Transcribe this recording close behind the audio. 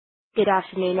Good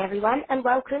afternoon, everyone, and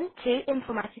welcome to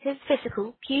Informatica's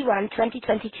fiscal Q1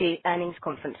 2022 earnings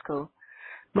conference call.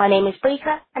 My name is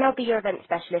Brika, and I'll be your event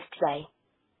specialist today.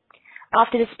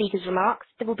 After the speaker's remarks,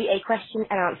 there will be a question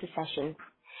and answer session.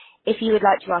 If you would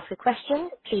like to ask a question,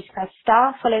 please press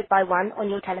star followed by one on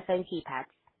your telephone keypad.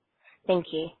 Thank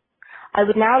you. I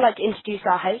would now like to introduce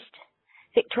our host,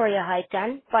 Victoria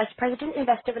Hyde-Dunn, Vice President,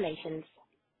 Investor Relations.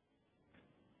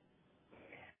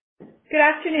 Good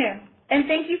afternoon, and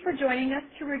thank you for joining us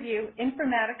to review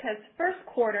Informatica's first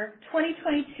quarter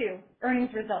 2022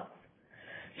 earnings results.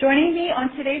 Joining me on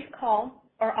today's call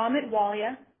are Amit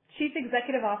Walia, Chief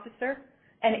Executive Officer,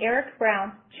 and Eric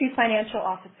Brown, Chief Financial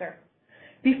Officer.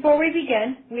 Before we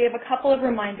begin, we have a couple of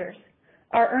reminders.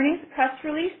 Our earnings press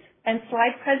release and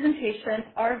slide presentation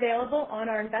are available on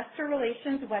our investor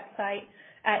relations website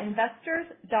at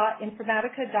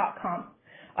investors.informatica.com.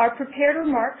 Our prepared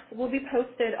remarks will be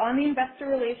posted on the investor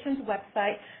relations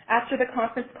website after the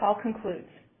conference call concludes.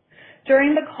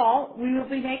 During the call, we will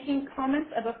be making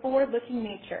comments of a forward-looking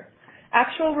nature.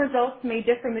 Actual results may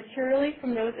differ materially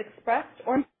from those expressed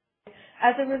or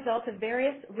as a result of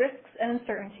various risks and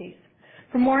uncertainties.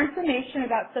 For more information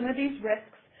about some of these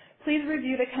risks, please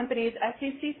review the company's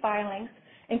SEC filings,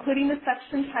 including the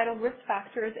section titled Risk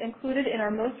Factors included in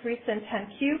our most recent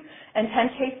 10-Q and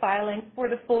 10-K filings for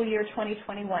the full year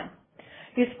 2021.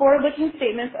 These forward-looking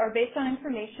statements are based on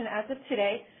information as of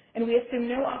today, and we assume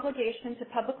no obligation to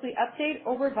publicly update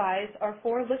or revise our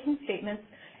forward-looking statements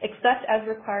except as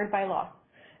required by law.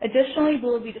 Additionally, we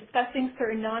will be discussing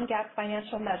certain non-GAAP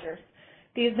financial measures.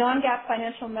 These non-GAAP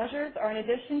financial measures are in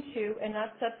addition to and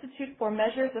not substitute for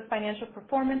measures of financial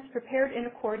performance prepared in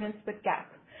accordance with GAAP.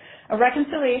 A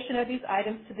reconciliation of these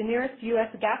items to the nearest U.S.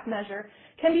 GAAP measure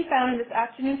can be found in this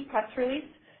afternoon's press release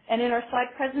and in our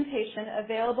slide presentation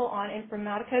available on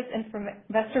Informatica's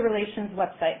investor relations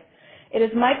website. It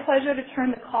is my pleasure to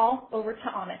turn the call over to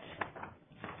Amit.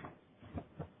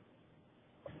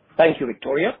 Thank you,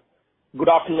 Victoria. Good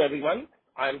afternoon, everyone.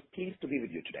 I am pleased to be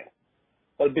with you today.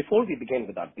 Well, before we begin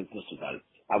with our business results,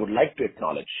 I would like to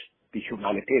acknowledge the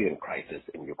humanitarian crisis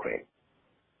in Ukraine.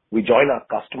 We join our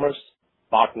customers,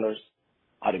 partners,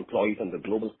 our employees, and the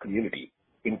global community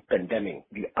in condemning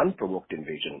the unprovoked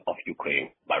invasion of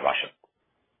Ukraine by Russia.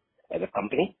 As a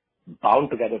company, bound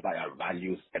together by our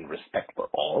values and respect for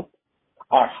all,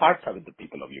 our hearts are with the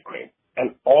people of Ukraine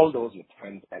and all those with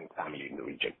friends and family in the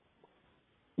region.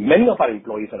 Many of our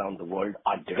employees around the world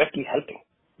are directly helping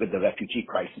with the refugee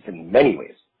crisis in many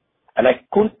ways, and I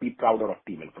couldn't be prouder of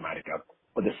Team Informatica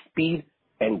for the speed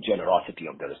and generosity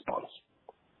of their response.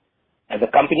 As a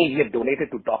company, we have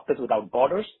donated to Doctors Without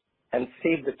Borders and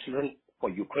Save the Children for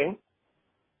Ukraine.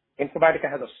 Informatica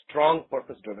has a strong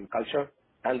purpose-driven culture,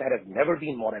 and that has never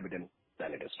been more evident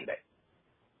than it is today.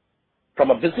 From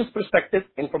a business perspective,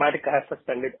 Informatica has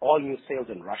suspended all new sales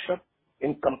in Russia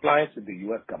in compliance with the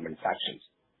U.S. government sanctions,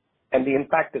 and the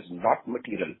impact is not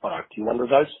material for our Q1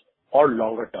 results or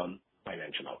longer-term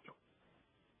financial outlook.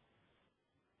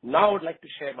 Now I would like to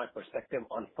share my perspective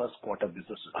on first quarter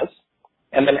business results,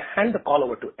 and then hand the call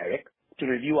over to Eric to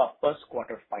review our first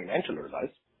quarter financial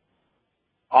results.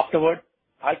 Afterward,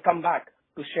 I'll come back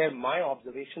to share my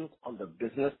observations on the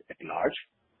business at large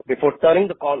before turning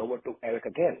the call over to Eric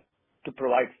again to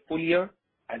provide full year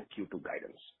and Q2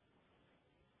 guidance.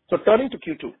 So turning to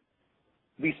Q2,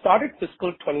 we started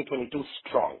fiscal 2022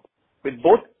 strong with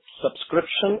both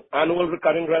subscription annual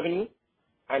recurring revenue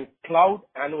and cloud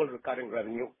annual recurring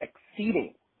revenue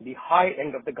exceeding the high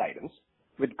end of the guidance,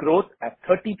 with growth at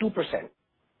 32%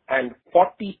 and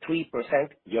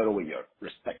 43% year over year,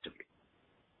 respectively.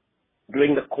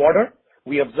 During the quarter,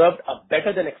 we observed a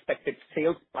better than expected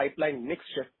sales pipeline mix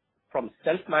shift from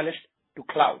self-managed to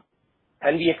cloud,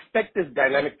 and we expect this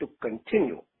dynamic to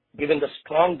continue given the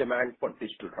strong demand for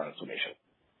digital transformation.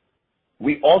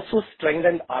 We also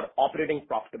strengthened our operating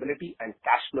profitability and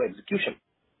cash flow execution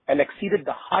and exceeded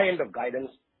the high end of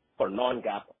guidance for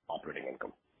non-GAAP operating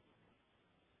income.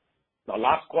 Now,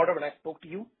 last quarter when I spoke to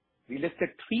you, we listed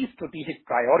 3 strategic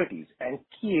priorities and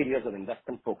key areas of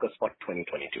investment focus for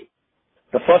 2022.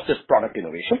 The first is product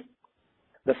innovation.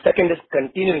 The second is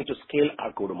continuing to scale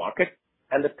our go-to-market.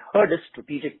 And the third is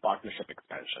strategic partnership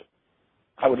expansion.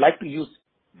 I would like to use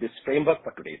this framework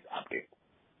for today's update.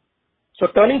 So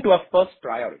turning to our first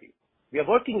priority, we are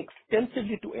working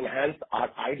extensively to enhance our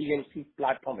IDMC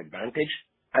platform advantage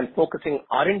and focusing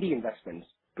R&D investments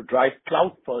to drive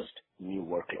cloud-first new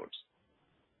workloads.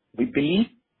 We believe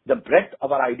the breadth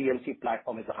of our IDMC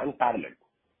platform is unparalleled.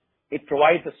 It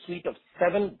provides a suite of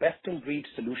 7 best-in-breed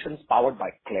solutions powered by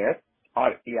CLAIRE,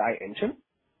 our AI engine,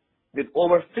 with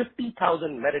over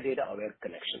 50,000 metadata-aware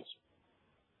connections.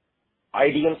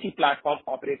 IDMC platform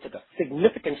operates at a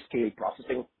significant scale,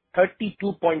 processing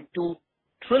 32.2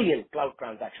 trillion cloud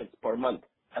transactions per month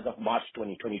as of March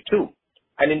 2022,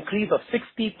 an increase of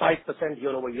 65%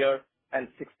 year over year and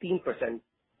 16%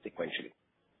 sequentially.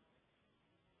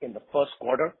 In the first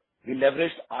quarter, we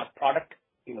leveraged our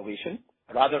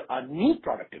new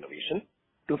product innovation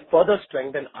to further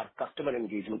strengthen our customer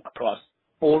engagement across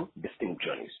 4 distinct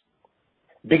journeys.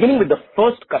 Beginning with the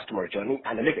first customer journey,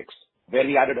 analytics, where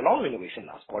we added a lot of innovation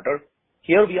last quarter.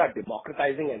 Here we are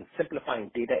democratizing and simplifying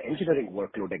data engineering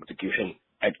workload execution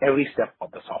at every step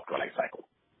of the software lifecycle.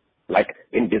 Like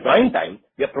in design time,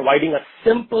 we are providing a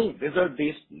simple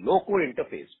wizard-based low-code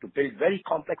interface to build very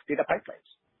complex data pipelines.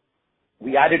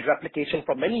 We added replication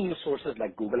from many new sources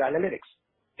like Google Analytics,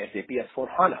 SAP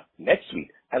S/4HANA, NetSuite,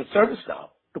 and ServiceNow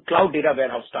to cloud data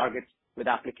warehouse targets with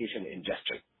application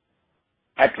ingestion.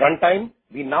 At runtime,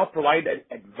 we now provide an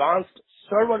advanced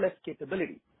serverless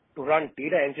capability to run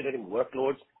data engineering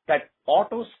workloads that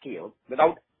auto-scale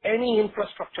without any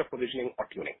infrastructure provisioning or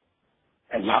tuning.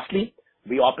 And lastly,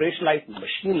 we operationalize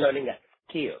machine learning at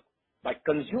scale by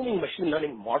consuming machine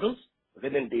learning models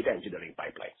within data engineering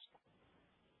pipelines.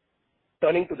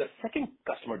 Turning to the second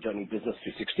customer journey, Business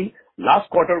 360, last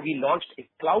quarter we launched a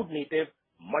cloud-native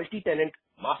multi-tenant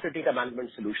master data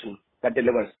management solution that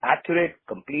delivers accurate,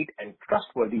 complete, and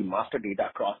trustworthy master data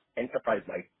across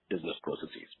enterprise-wide business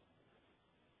processes.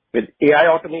 With AI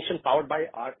automation powered by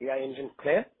our AI engine,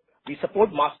 CLAIRE, we support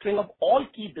mastering of all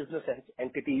key business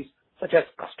entities such as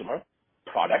customer,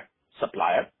 product,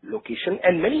 supplier, location,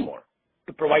 and many more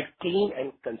to provide clean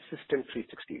and consistent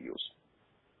 360 views.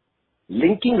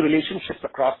 Linking relationships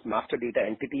across master data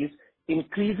entities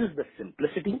increases the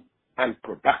simplicity and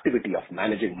productivity of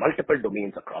managing multiple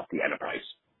domains across the enterprise.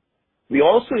 We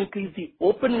also increase the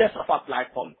openness of our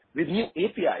platform with new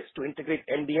APIs to integrate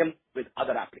MDM with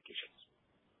other applications.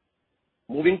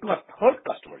 Moving to our third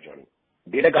customer journey,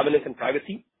 data governance and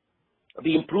privacy,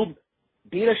 we improved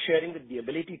data sharing with the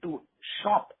ability to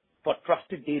shop for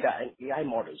trusted data and AI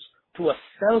models through a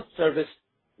self-service,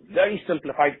 very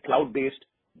simplified cloud-based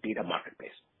data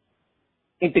marketplace.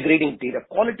 Integrating data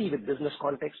quality with business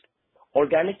context,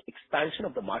 organic expansion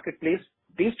of the marketplace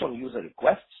based on user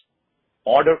requests,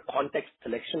 order context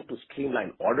selection to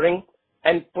streamline ordering,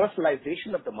 and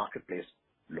personalization of the marketplace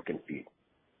look and feel.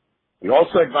 We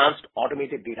also advanced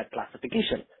automated data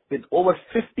classification with over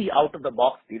 50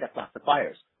 out-of-the-box data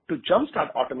classifiers to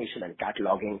jumpstart automation and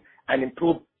cataloging and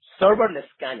improve serverless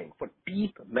scanning for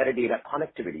deep metadata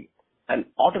connectivity and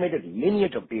automated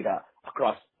lineage of data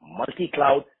across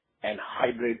multi-cloud and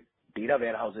hybrid data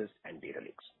warehouses and data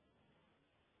lakes.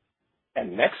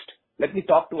 And next, let me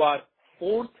talk to our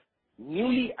fourth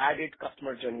newly added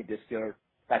customer journey this year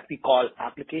that we call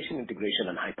application integration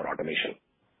and hyperautomation.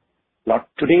 Now,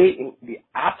 today, the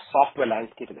app software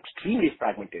landscape is extremely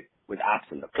fragmented with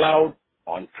apps in the cloud,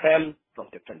 on-prem, from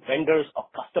different vendors, or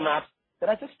custom apps that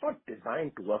are just not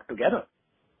designed to work together.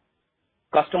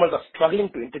 Customers are struggling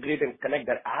to integrate and connect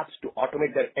their apps to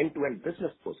automate their end-to-end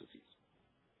business processes.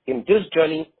 In this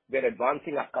journey, we're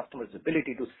advancing our customers'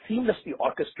 ability to seamlessly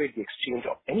orchestrate the exchange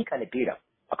of any kind of data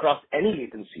across any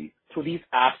latency through these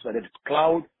apps, whether it's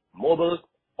cloud, mobile,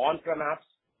 on-prem apps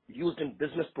used in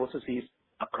business processes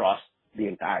across the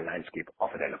entire landscape of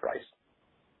an enterprise.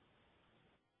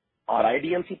 Our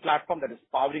IDMC platform that is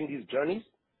powering these journeys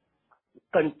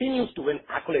continues to win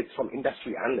accolades from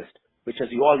industry analysts, which, as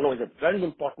you all know, is a very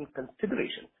important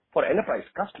consideration for enterprise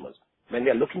customers when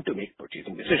they are looking to make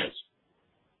purchasing decisions.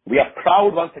 We are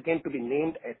proud once again to be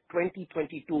named a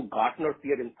 2022 Gartner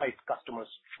Peer Insights Customer's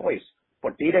Choice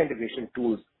for data integration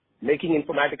tools, making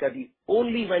Informatica the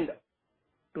only vendor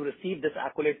to receive this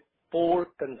accolade 4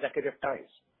 consecutive times.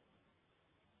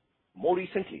 More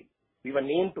recently, we were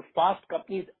named to Fast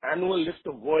Company's annual list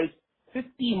of world's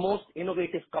 50 most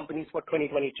innovative companies for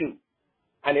 2022,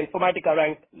 and Informatica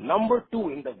ranked number 2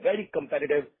 in the very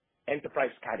competitive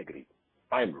enterprise category.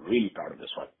 I am really proud of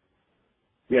this one.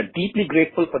 We are deeply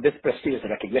grateful for this prestigious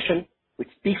recognition, which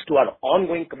speaks to our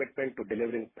ongoing commitment to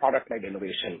delivering product-led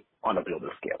innovation on a global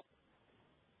scale.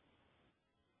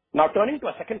 Now, turning to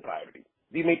our second priority,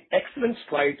 we made excellent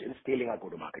strides in scaling our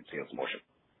go-to-market sales motion.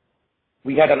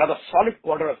 We had another solid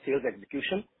quarter of sales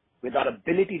execution with our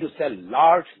ability to sell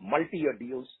large multi-year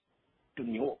deals to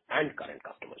new and current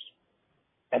customers.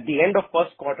 At the end of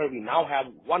first quarter, we now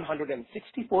have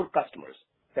 164 customers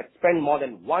that spend more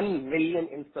than $1 million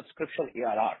in subscription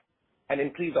ARR, an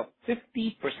increase of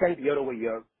 50% year over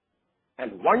year,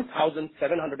 and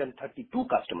 1,732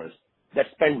 customers that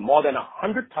spend more than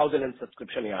 $100,000 in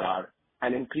subscription ARR,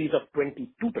 an increase of 22%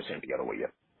 year over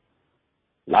year.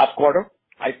 Last quarter,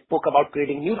 I spoke about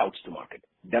creating new routes to market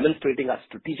demonstrating our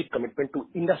strategic commitment to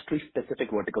industry-specific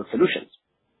vertical solutions.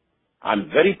 I'm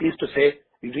very pleased to say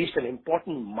we reached an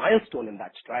important milestone in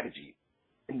that strategy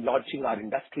in launching our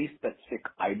industry-specific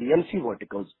IDMC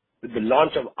verticals with the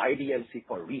launch of IDMC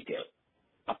for Retail,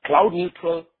 a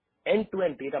cloud-neutral,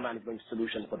 end-to-end data management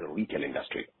solution for the retail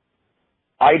industry.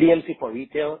 IDMC for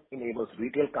Retail enables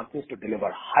retail companies to deliver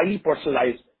highly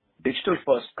personalized,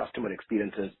 digital-first customer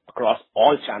experiences across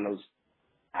all channels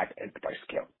at enterprise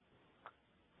scale.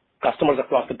 Customers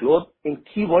across the globe in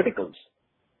key verticals,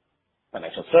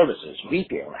 financial services,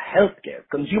 retail, healthcare,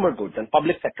 consumer goods, and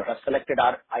public sector have selected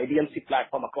our IDMC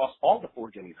platform across all the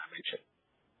 4 journeys I mentioned.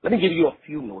 Let me give you a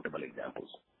few notable examples.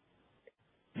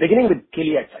 Beginning with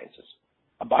Gilead Sciences,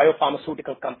 a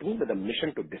biopharmaceutical company with a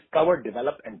mission to discover,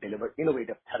 develop, and deliver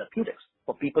innovative therapeutics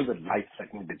for people with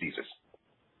life-threatening diseases.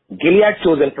 Gilead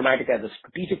chose Informatica as a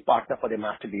strategic partner for their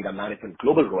master data management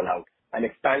global rollout and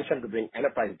expansion to bring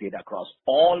enterprise data across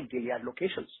all Gilead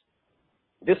locations.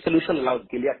 This solution allows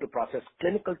Gilead to process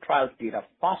clinical trials data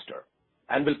faster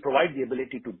and will provide the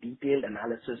ability to detailed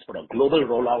analysis for a global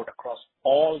rollout across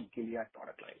all Gilead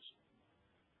product lines.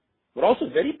 We're also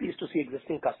very pleased to see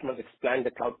existing customers expand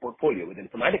the cloud portfolio with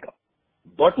Informatica.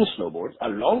 Burton Snowboards, a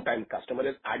longtime customer,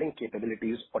 is adding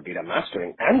capabilities for data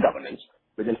mastering and governance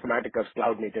with Informatica's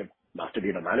cloud-native master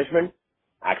data management,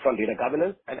 Axon Data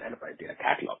Governance, and Enterprise Data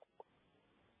Catalog.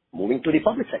 Moving to the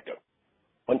public sector,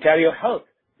 Ontario Health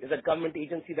is a government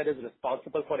agency that is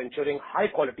responsible for ensuring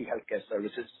high-quality healthcare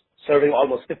services, serving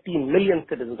almost 15 million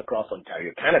citizens across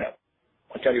Ontario, Canada.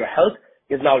 Ontario Health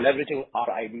is now leveraging our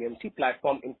IDMC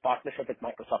platform in partnership with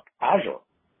Microsoft Azure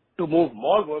to move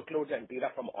more workloads and data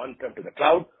from on-prem to the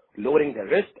cloud, lowering their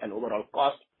risk and overall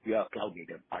cost via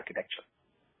cloud-native architecture.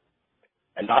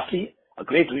 And lastly, a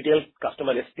great retail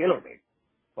customer is TaylorMade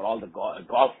for all the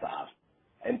golf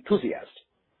enthusiasts,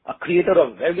 a creator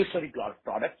of revolutionary golf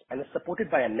products, and is supported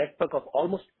by a network of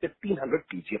almost 1,500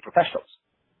 PGA professionals.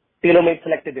 TaylorMade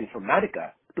selected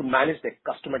Informatica to manage their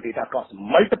customer data across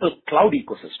multiple cloud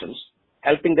ecosystems,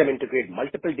 helping them integrate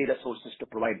multiple data sources to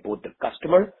provide both the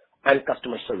customer and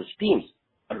customer service teams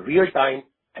a real-time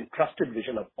and trusted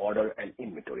vision of order and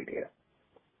inventory data.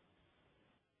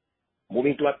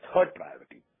 Moving to our third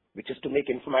priority, which is to make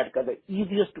Informatica the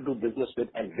easiest to do business with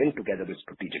and win together with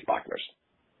strategic partners.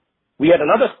 We had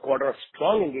another quarter of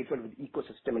strong engagement with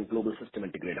ecosystem and global system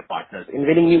integrator partners in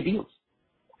winning new deals.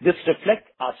 This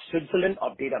reflects our Switzerland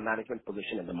of data management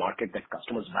position in the market that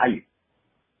customers value.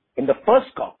 In the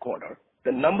first quarter,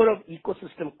 the number of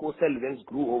ecosystem co-sell wins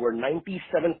grew over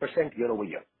 97% year over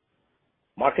year.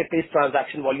 Marketplace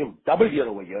transaction volume doubled year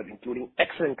over year, including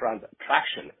excellent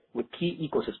traction with key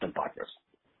ecosystem partners.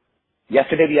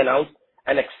 Yesterday, we announced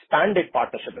an expanded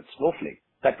partnership with Snowflake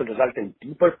that will result in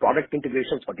deeper product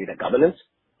integrations for data governance,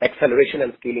 acceleration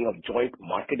and scaling of joint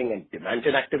marketing and demand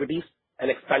gen activities, and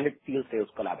expanded field sales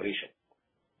collaboration.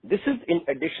 This is in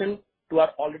addition to our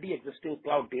already existing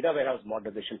cloud data warehouse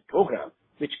modernization program,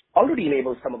 which already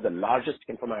enables some of the largest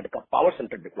Informatica Power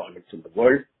Center deployments in the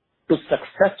world to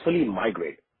successfully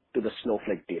migrate to the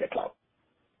Snowflake Data Cloud.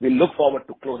 We look forward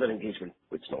to closer engagement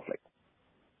with Snowflake.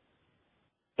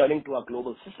 Turning to our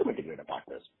global system integrator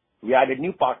partners, we added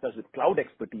new partners with cloud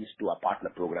expertise to our partner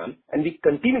program, and we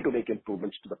continue to make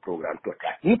improvements to the program to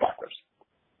attract new partners.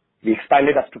 We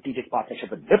expanded our strategic partnership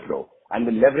with Wipro and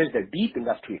will leverage their deep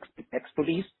industry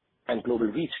expertise and global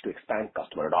reach to expand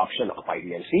customer adoption of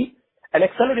IDMC and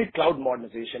accelerate cloud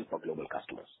modernization for global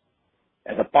customers.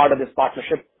 As a part of this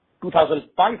partnership,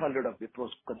 2,500 of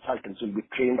Wipro's consultants will be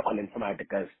trained on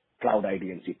Informatica's cloud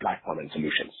IDMC platform and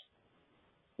solutions.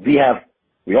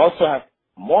 We also have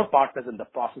more partners in the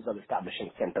process of establishing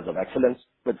centers of excellence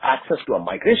with access to a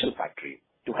migration factory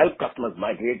to help customers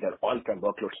migrate their on-prem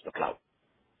workloads to the cloud.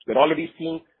 We're already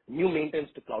seeing new maintenance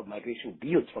to cloud migration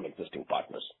deals from existing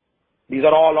partners. These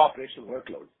are all operational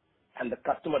workloads, and the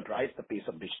customer drives the pace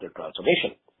of digital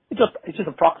transformation. It's just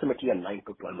approximately a 9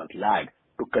 to 12 month lag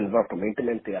to convert from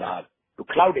maintenance ARR to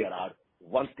cloud ARR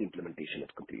once the implementation is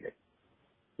completed.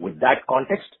 With that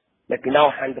context, let me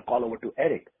now hand the call over to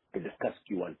Eric to discuss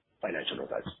Q1 financial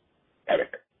results.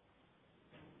 Eric.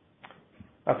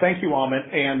 Thank you,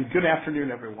 Amit, and good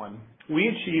afternoon, everyone. We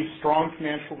achieved strong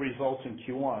financial results in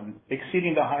Q1,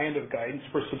 exceeding the high end of guidance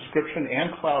for subscription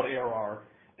and cloud ARR,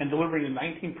 and delivering a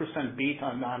 19% beat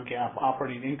on non-GAAP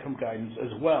operating income guidance,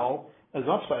 as well as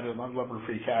upside of unlevered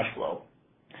free cash flow.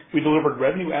 We delivered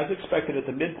revenue as expected at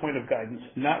the midpoint of guidance,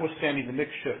 notwithstanding the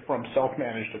mix shift from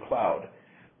self-managed to cloud.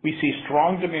 We see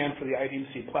strong demand for the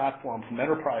IDMC platform from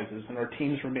enterprises, and our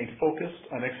teams remain focused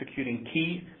on executing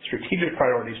key strategic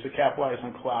priorities to capitalize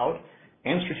on cloud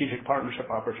and strategic partnership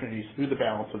opportunities through the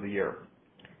balance of the year.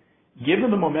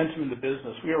 Given the momentum in the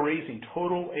business, we are raising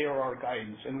total ARR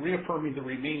guidance and reaffirming the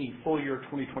remaining full year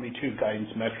 2022 guidance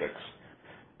metrics.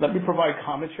 Let me provide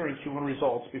commentary on Q1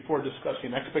 results before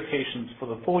discussing expectations for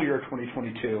the full year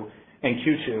 2022 and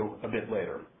Q2 a bit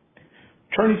later.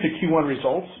 Turning to Q1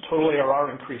 results, total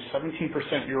ARR increased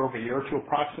 17% year-over-year to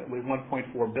approximately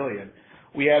 $1.4 billion.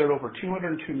 We added over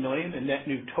 $202 million in net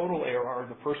new total ARR in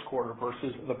the first quarter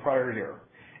versus the prior year,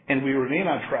 and we remain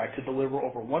on track to deliver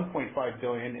over $1.5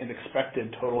 billion in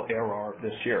expected total ARR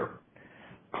this year.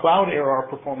 Cloud ARR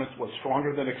performance was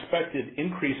stronger than expected,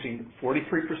 increasing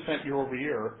 43%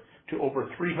 year-over-year to over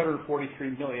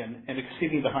 $343 million and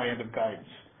exceeding the high end of guidance.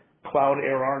 Cloud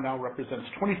ARR now represents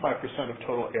 25% of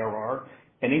total ARR,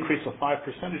 an increase of 5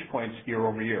 percentage points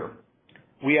year-over-year.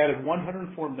 We added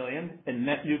 $104 million in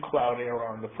net new cloud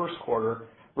ARR in the first quarter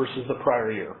versus the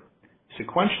prior year.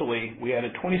 Sequentially, we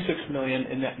added $26 million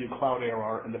in net new cloud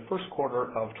ARR in the first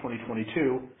quarter of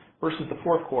 2022 versus the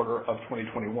fourth quarter of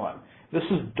 2021. This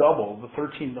is double the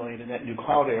 $13 million in net new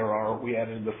cloud ARR we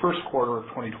added in the first quarter of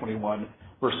 2021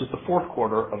 versus the fourth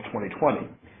quarter of 2020.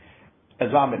 As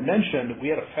Amit mentioned, we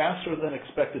had a faster than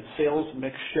expected sales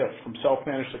mix shift from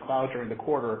self-managed to cloud during the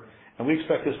quarter, and we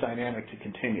expect this dynamic to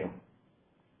continue.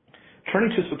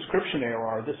 Turning to subscription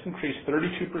ARR, this increased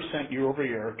 32%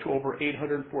 year-over-year to over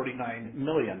 $849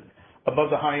 million,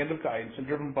 above the high end of guidance and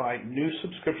driven by new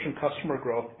subscription customer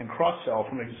growth and cross-sell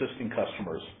from existing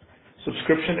customers.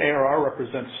 Subscription ARR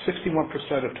represents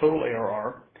 61% of total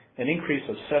ARR, an increase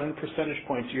of 7 percentage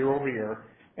points year-over-year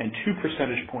and 2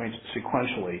 percentage points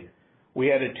sequentially.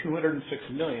 We added $206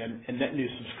 million in net new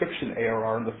subscription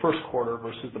ARR in the first quarter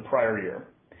versus the prior year,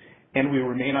 and we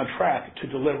remain on track to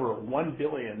deliver $1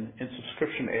 billion in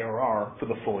subscription ARR for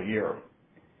the full year.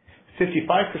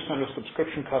 55% of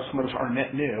subscription customers are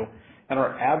net new, and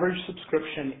our average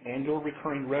subscription annual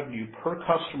recurring revenue per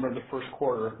customer in the first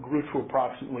quarter grew to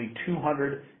approximately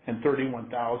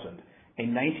 $231,000, a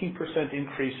 19%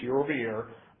 increase year-over-year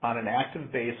on an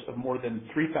active base of more than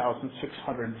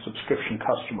 3,600 subscription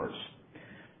customers.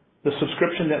 The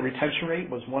subscription net retention rate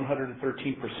was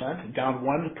 113%, down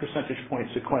 1 percentage point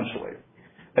sequentially.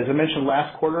 As I mentioned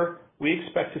last quarter, we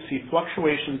expect to see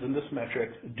fluctuations in this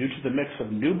metric due to the mix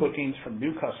of new bookings from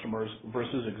new customers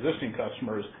versus existing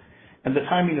customers and the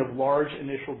timing of large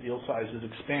initial deal sizes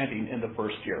expanding in the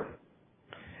first year.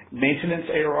 Maintenance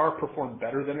ARR performed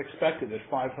better than expected at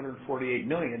 $548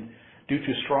 million due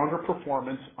to stronger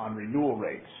performance on renewal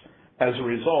rates. As a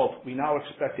result, we now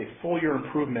expect a full year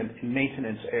improvement in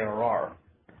maintenance ARR.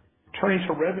 Turning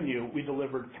to revenue, we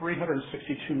delivered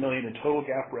 $362 million in total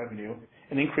GAAP revenue,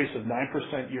 an increase of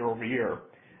 9% year-over-year.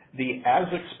 The as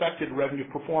expected revenue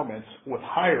performance with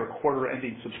higher quarter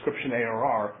ending subscription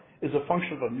ARR is a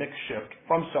function of a mix shift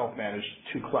from self-managed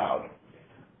to cloud.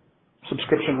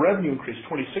 Subscription revenue increased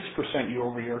 26%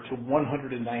 year-over-year to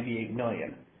 $198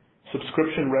 million.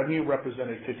 Subscription revenue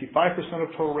represented 55% of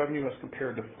total revenue as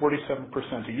compared to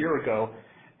 47% a year ago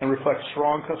and reflects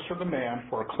strong customer demand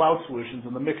for our cloud solutions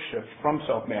and the mix shift from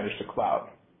self-managed to cloud.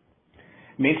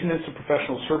 Maintenance and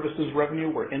professional services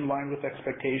revenue were in line with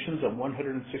expectations at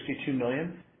 $162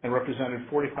 million and represented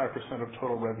 45% of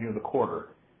total revenue in the quarter.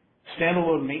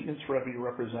 Standalone maintenance revenue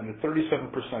represented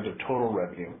 37% of total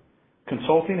revenue.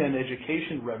 Consulting and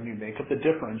education revenue make up the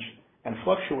difference and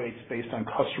fluctuates based on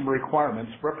customer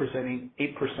requirements, representing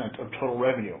 8% of total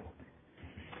revenue.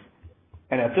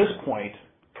 And at this point,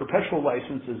 perpetual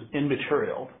license is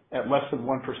immaterial at less than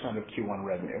 1% of Q1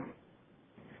 revenue.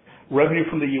 Revenue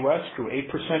from the U.S. grew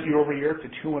 8% year-over-year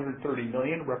to $230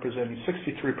 million, representing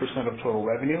 63% of total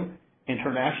revenue.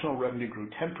 International revenue grew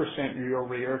 10%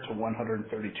 year-over-year to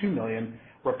 $132 million,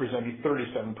 representing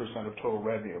 37% of total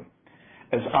revenue.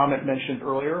 As Amit mentioned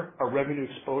earlier, our revenue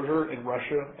exposure in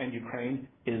Russia and Ukraine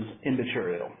is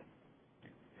immaterial.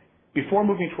 Before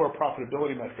moving to our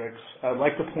profitability metrics, I'd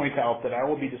like to point out that I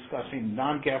will be discussing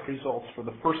non-GAAP results for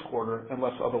the first quarter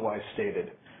unless otherwise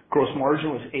stated. Gross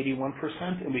margin was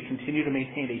 81%, and we continue to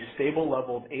maintain a stable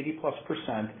level of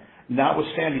 80+%,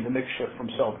 notwithstanding the mix shift from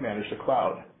self-managed to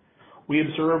cloud. We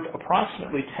observed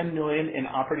approximately $10 million in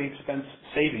operating expense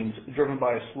savings driven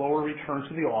by a slower return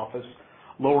to the office,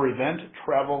 lower event,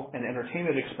 travel, and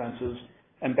entertainment expenses,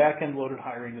 and back-end loaded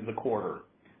hiring in the quarter.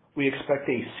 We expect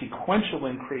a sequential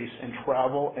increase in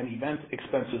travel and event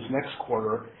expenses next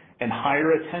quarter and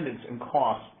higher attendance and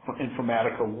costs from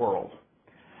Informatica World.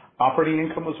 Operating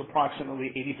income was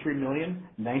approximately $83 million,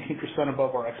 19%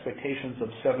 above our expectations of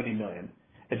 $70 million.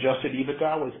 Adjusted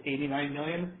EBITDA was $89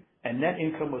 million, and net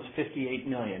income was $58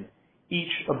 million,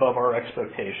 each above our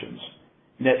expectations.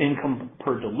 Net income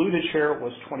per diluted share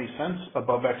was 20 cents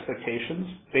above expectations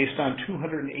based on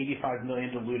 285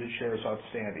 million diluted shares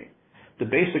outstanding. The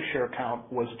basic share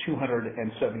count was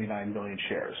 279 million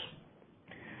shares.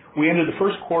 We ended the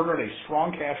first quarter in a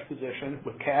strong cash position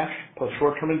with cash plus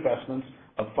short-term investments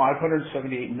of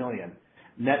 $578 million.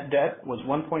 Net debt was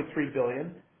 $1.3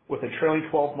 billion, with a trailing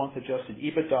 12-month adjusted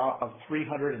EBITDA of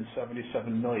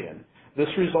 $377 million. This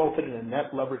resulted in a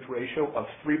net leverage ratio of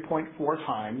 3.4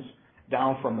 times,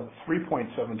 down from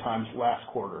 3.7 times last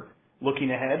quarter.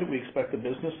 Looking ahead, we expect the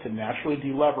business to naturally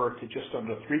delever to just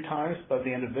under 3 times by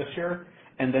the end of this year,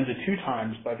 and then to 2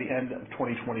 times by the end of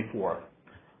 2024.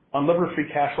 Unlevered free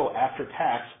cash flow after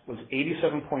tax was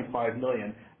 $87.5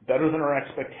 million, better than our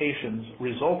expectations,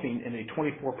 resulting in a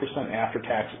 24%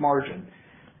 after-tax margin.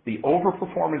 The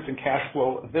overperformance in cash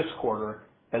flow this quarter,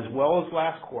 as well as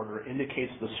last quarter,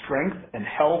 indicates the strength and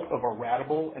health of a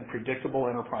ratable and predictable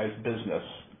enterprise business.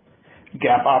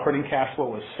 GAAP operating cash flow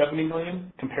was $70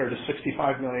 million compared to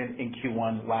 $65 million in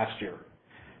Q1 last year.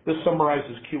 This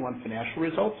summarizes Q1 financial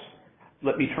results.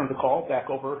 Let me turn the call back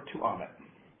over to Amit.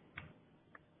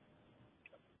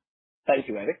 Thank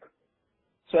you, Eric.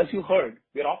 So as you heard,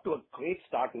 we are off to a great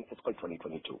start in fiscal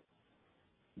 2022.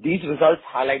 These results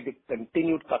highlight the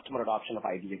continued customer adoption of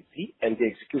IDMC and the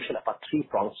execution of our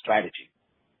three-pronged strategy.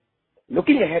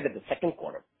 Looking ahead at the second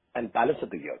quarter and balance of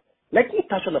the year, let me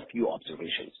touch on a few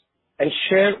observations and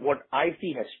share what I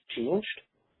see has changed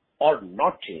or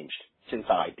not changed since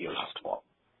our IPO last fall.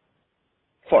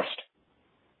 First,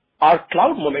 our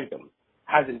cloud momentum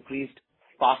has increased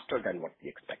faster than what we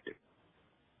expected.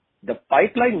 The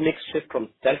pipeline mix shift from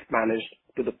self-managed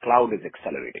to the cloud is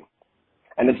accelerating,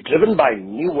 and it's driven by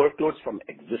new workloads from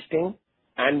existing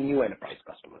and new enterprise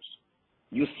customers.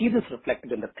 You see this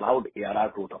reflected in the cloud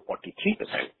ARR growth of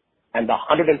 43% and the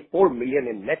 $104 million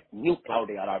in net new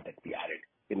cloud ARR that we added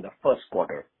in the first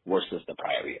quarter versus the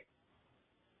prior year.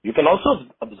 You can also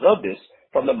observe this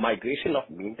from the migration of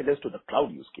maintenance to the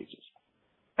cloud use cases.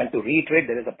 And to reiterate,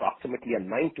 there is approximately a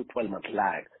 9 to 12 month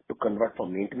lag to convert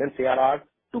from maintenance ARR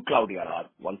to cloud ARR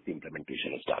once the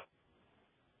implementation is done.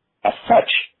 As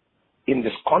such, in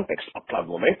this context of cloud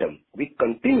momentum, we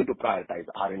continue to prioritize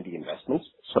R&D investments,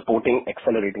 supporting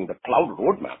accelerating the cloud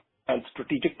roadmap and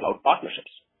strategic cloud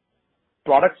partnerships.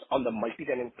 Products on the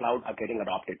multi-tenant cloud are getting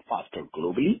adopted faster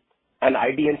globally, and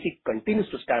IDMC continues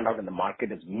to stand out in the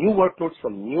market as new workloads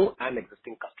from new and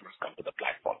existing customers come to the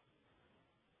platform.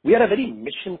 We are a very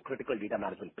mission-critical data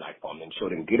management platform,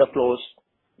 ensuring data flows,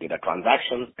 data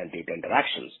transactions, and data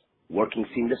interactions working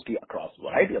seamlessly across a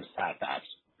variety of SaaS apps,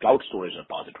 cloud storage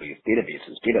repositories,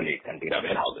 databases, data lakes, and data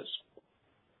warehouses.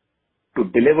 To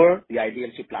deliver the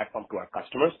IDMC platform to our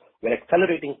customers, we're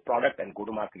accelerating product and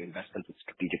go-to-market investments with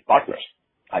strategic partners,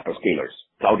 hyperscalers,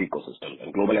 cloud ecosystems,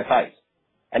 and global SIs.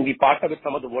 And we partner with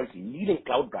some of the world's leading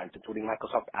cloud brands, including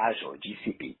Microsoft Azure,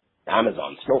 GCP,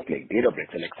 Amazon, Snowflake,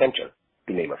 Databricks, and Accenture,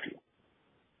 to name a few.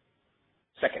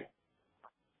 Second,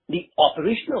 the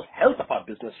operational health of our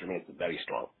business remains very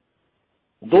strong.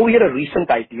 Though we are a recent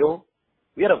IPO,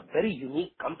 we are a very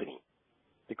unique company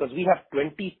because we have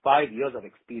 25 years of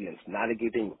experience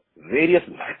navigating various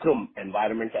macro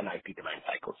environments and IT demand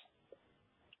cycles.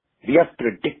 We have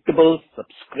predictable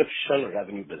subscription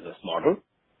revenue business model,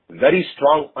 very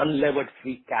strong unlevered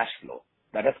free cash flow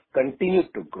that has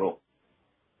continued to grow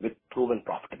with proven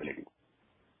profitability.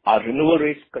 Our renewal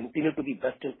rates continue to be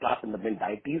best in class in the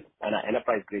mid-90s, and our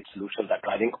enterprise-grade solutions are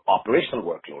driving operational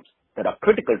workloads that are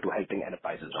critical to helping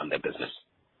enterprises run their business.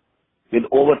 With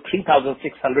over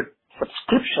 3,600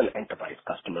 subscription enterprise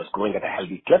customers growing at a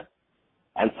healthy clip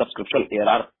and subscription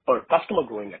ARR per customer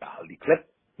growing at a healthy clip,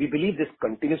 we believe this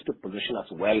continues to position us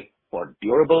well for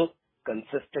durable,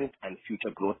 consistent, and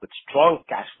future growth with strong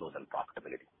cash flows and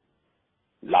profitability.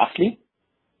 Lastly,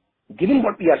 given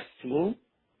what we are seeing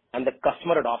and the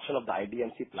customer adoption of the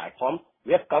IDMC platform,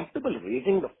 we are comfortable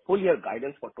raising the full year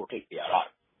guidance for total ARR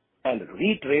and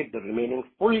reiterate the remaining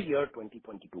full year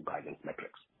 2022 guidance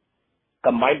metrics.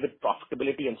 Combined with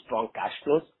profitability and strong cash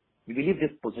flows, we believe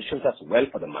this positions us well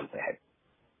for the months ahead.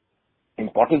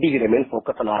 Importantly, we remain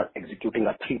focused on executing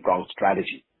a three-pronged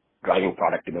strategy, driving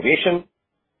product innovation,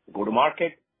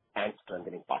 go-to-market, and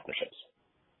strengthening partnerships.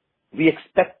 We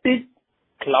expected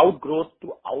cloud growth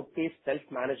to outpace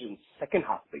self-managed in the second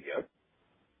half of the year,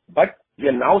 but we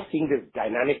are now seeing this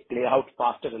dynamic play out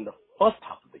faster in the first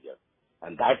half of the year,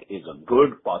 and that is a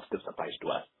good positive surprise to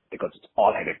us because it's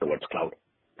all headed towards cloud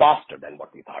faster than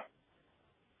what we thought.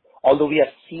 Although we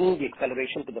are seeing the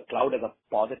acceleration to the cloud as a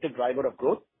positive driver of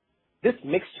growth, this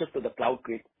mix shift to the cloud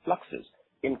creates fluxes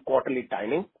in quarterly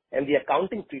timing and the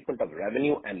accounting treatment of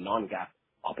revenue and non-GAAP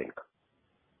op income.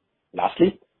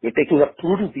 Lastly, we're taking a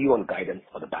prudent view on guidance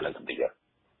for the balance of the year.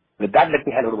 With that, let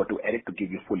me hand over to Eric to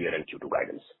give you full year and Q2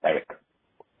 guidance. Eric.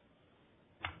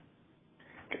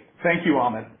 Thank you,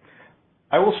 Amit.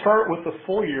 I will start with the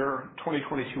full year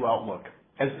 2022 outlook.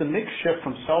 As the mix shift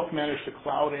from self-managed to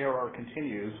cloud ARR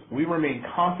continues, we remain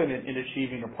confident in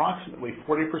achieving approximately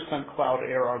 40% cloud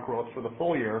ARR growth for the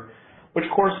full year, which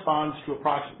corresponds to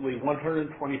approximately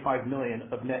 $125 million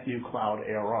of net new cloud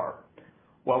ARR.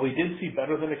 While we did see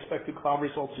better than expected cloud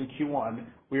results in Q1,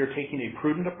 we are taking a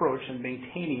prudent approach in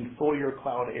maintaining full year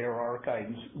cloud ARR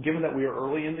guidance, given that we are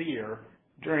early in the year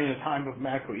during a time of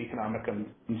macroeconomic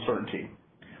uncertainty.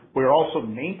 We are also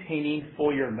maintaining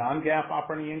full year non-GAAP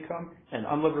operating income and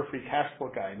unlevered free cash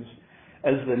flow guidance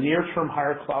as the near-term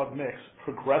higher cloud mix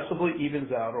progressively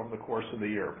evens out over the course of the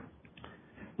year.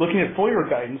 Looking at full year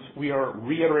guidance, we are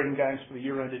reiterating guidance for the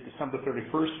year ended December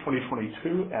 31st,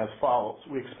 2022 as follows.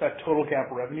 We expect total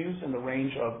GAAP revenues in the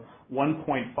range of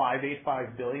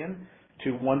 $1.585 billion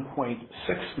to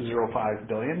 $1.605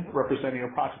 billion, representing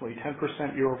approximately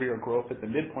 10% year-over-year growth at the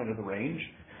midpoint of the range.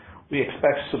 We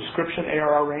expect subscription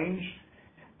ARR range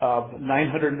of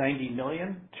 $990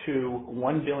 million to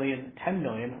 $1.010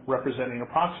 billion, representing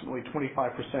approximately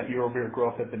 25% year-over-year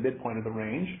growth at the midpoint of the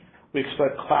range. We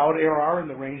expect cloud ARR in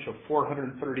the range of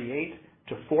 $438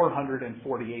 to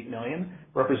 $448 million,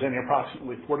 representing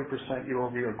approximately 40%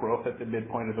 year-over-year growth at the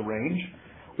midpoint of the range.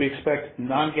 We expect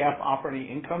non-GAAP operating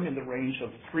income in the range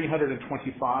of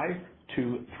 $325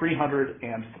 to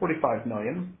 $345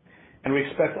 million. And we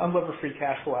expect unlevered free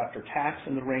cash flow after tax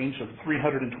in the range of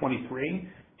 $323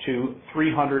 to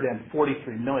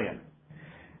 $343 million.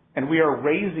 And we are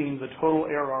raising the total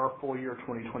ARR full year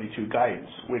 2022 guidance.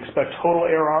 We expect total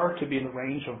ARR to be in the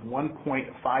range of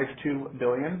 $1.52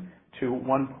 billion to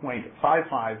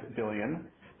 $1.55 billion,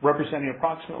 representing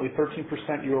approximately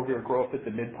 13% year-over-year growth at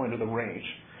the midpoint of the range.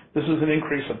 This is an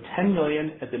increase of $10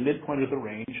 million at the midpoint of the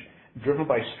range, driven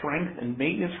by strength in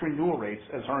maintenance renewal rates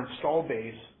as our install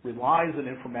base relies on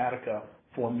Informatica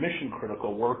for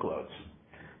mission-critical workloads.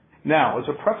 Now, as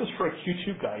a preface for our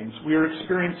Q2 guidance, we are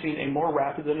experiencing a more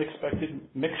rapid than expected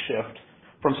mix shift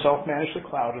from self-managed to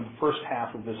cloud in the first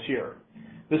half of this year.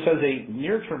 This has a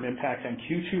near-term impact on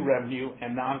Q2 revenue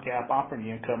and non-GAAP operating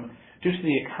income due to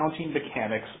the accounting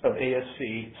mechanics of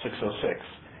ASC 606.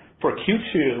 For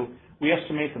Q2, we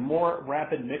estimate the more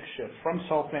rapid mix shift from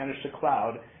self-managed to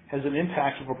cloud has an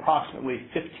impact of approximately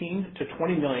 $15 to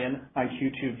 $20 million on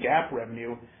Q2 GAAP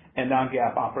revenue and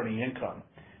non-GAAP operating income.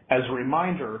 As a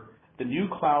reminder, the new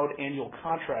cloud annual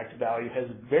contract value has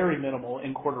very minimal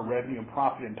in-quarter revenue and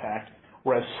profit impact,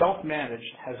 whereas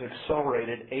self-managed has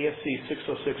accelerated ASC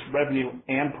 606 revenue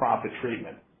and profit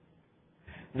treatment.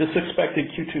 This expected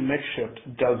Q2 mix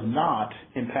shift does not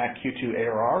impact Q2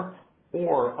 ARR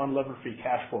or unlevered free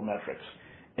cash flow metrics.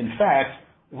 In fact,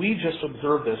 we just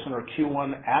observed this in our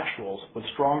Q1 actuals with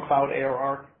strong cloud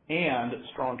ARR and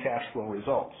strong cash flow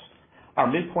results.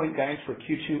 Our midpoint guidance for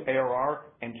Q2 ARR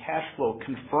and cash flow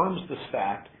confirms this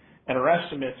fact, and our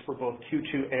estimates for both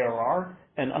Q2 ARR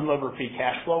and unlevered free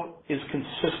cash flow is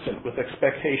consistent with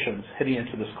expectations heading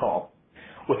into this call.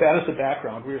 With that as the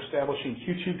background, we are establishing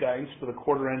Q2 guidance for the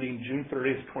quarter ending June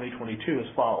 30th, 2022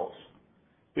 as follows.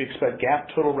 We expect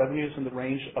GAAP total revenues in the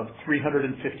range of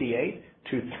 $358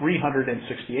 to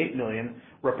 $368 million,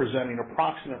 representing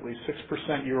approximately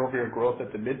 6% year-over-year growth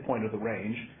at the midpoint of the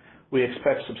range. We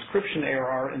expect subscription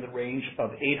ARR in the range of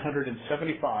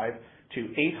 $875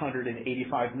 to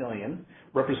 $885 million,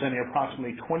 representing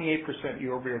approximately 28%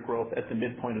 year-over-year growth at the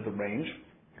midpoint of the range.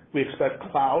 We expect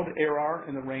cloud ARR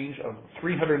in the range of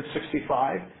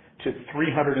 $365 to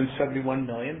 $371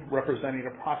 million, representing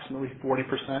approximately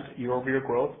 40% year-over-year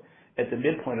growth at the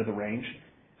midpoint of the range.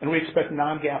 And we expect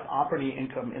non-GAAP operating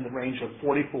income in the range of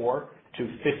 $44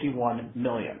 to $51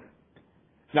 million.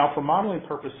 Now, for modeling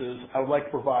purposes, I would like to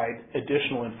provide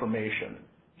additional information.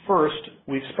 First,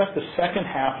 we expect the second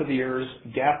half of the year's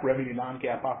GAAP revenue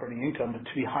non-GAAP operating income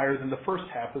to be higher than the first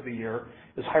half of the year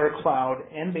as higher cloud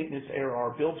and maintenance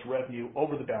ARR builds revenue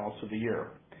over the balance of the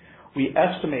year. We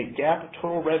estimate GAAP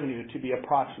total revenue to be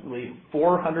approximately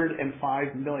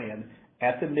 $405 million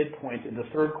at the midpoint in the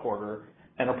third quarter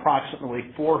and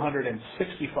approximately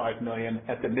 $465 million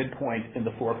at the midpoint in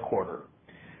the fourth quarter.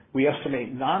 We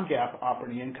estimate non-GAAP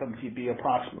operating income to be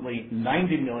approximately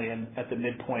 $90 million at the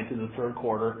midpoint in the third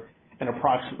quarter and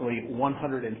approximately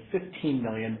 $115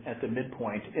 million at the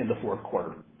midpoint in the fourth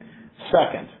quarter.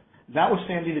 Second,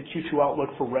 notwithstanding the Q2 outlook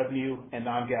for revenue and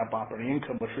non-GAAP operating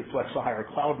income, which reflects a higher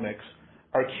cloud mix,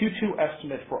 our Q2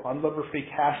 estimate for unlevered free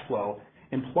cash flow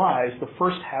implies the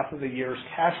first half of the year's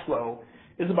cash flow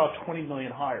is about $20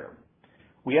 million higher.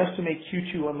 We estimate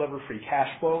Q2 unlevered free cash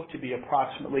flow to be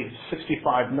approximately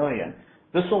 $65 million.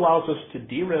 This allows us to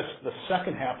de-risk the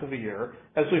second half of the year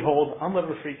as we hold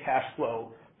unlevered free cash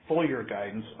flow full year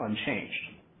guidance unchanged.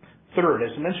 Third,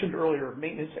 as mentioned earlier,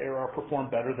 maintenance ARR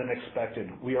performed better than expected.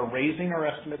 We are raising our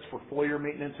estimates for full-year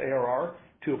maintenance ARR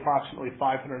to approximately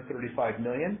 $535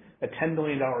 million, a $10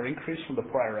 million increase from the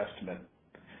prior estimate.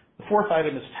 The fourth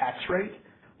item is tax rate.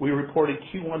 We reported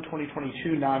Q1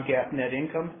 2022 non-GAAP net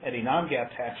income at a non-GAAP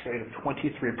tax rate of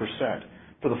 23%.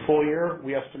 For the full year,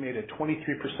 we estimate a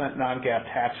 23% non-GAAP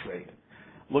tax rate.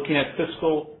 Looking at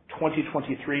fiscal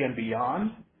 2023 and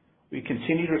beyond, we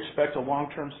continue to expect a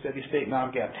long-term steady-state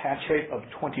non-GAAP tax rate of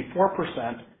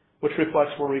 24%, which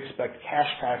reflects where we expect cash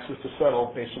taxes to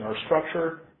settle based on our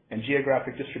structure and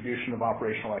geographic distribution of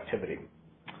operational activity.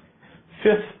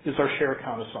 Fifth is our share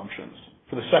count assumptions.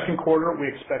 For the second quarter, we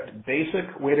expect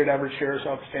basic weighted average shares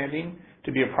outstanding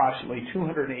to be approximately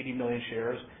 280 million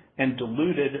shares and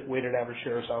diluted weighted average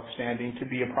shares outstanding to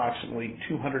be approximately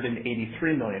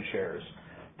 283 million shares.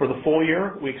 For the full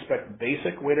year, we expect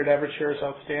basic weighted average shares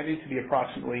outstanding to be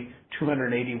approximately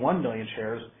 281 million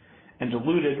shares and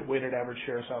diluted weighted average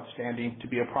shares outstanding to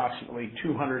be approximately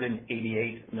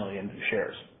 288 million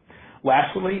shares.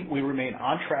 Lastly, we remain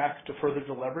on track to further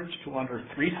deleverage to under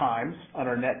 3 times on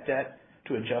our net debt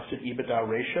to adjusted EBITDA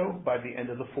ratio by the end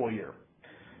of the full year.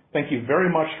 Thank you very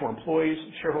much to our employees,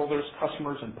 shareholders,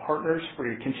 customers, and partners for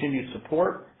your continued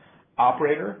support.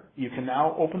 Operator, you can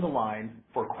now open the line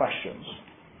for questions.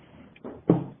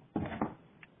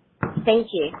 Thank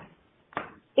you.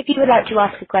 If you would like to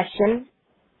ask a question,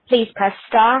 please press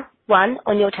star 1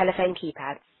 on your telephone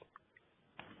keypads.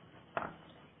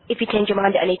 If you change your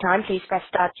mind at any time, please press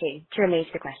star 2 to remove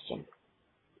the question.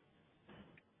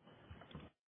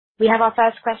 We have our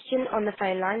first question on the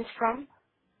phone lines from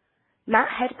Matt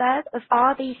Hedberg of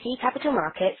RBC Capital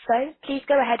Markets. So please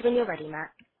go ahead when you're ready,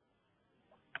 Matt.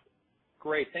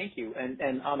 Great, thank you. And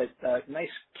Amit, nice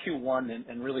Q1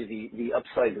 and really the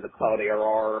upside to the cloud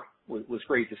ARR was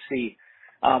great to see.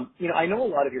 I know a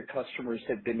lot of your customers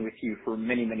have been with you for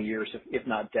many, many years, if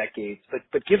not decades,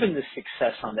 but given the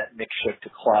success on that mix shift to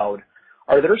cloud,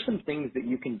 are there some things that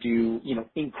you can do,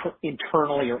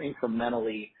 internally or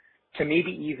incrementally to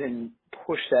maybe even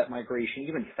push that migration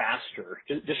even faster?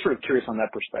 Just sort of curious on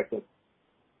that perspective.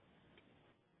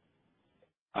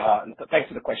 Thanks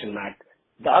for the question, Matt.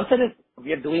 The answer is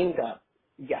we are doing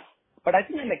yes. But I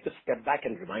think I'd like to step back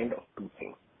and remind of 2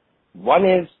 things. One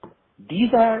is these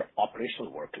are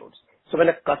operational workloads. So when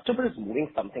a customer is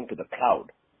moving something to the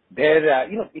cloud,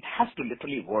 it has to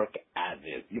literally work as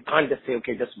is. You can't just say,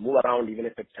 okay, just move around even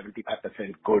if it's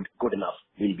 75% good enough,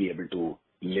 we'll be able to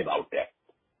live out there.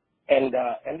 And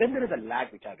then there is a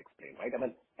lag which I've explained, right?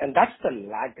 And that's the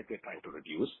lag that we're trying to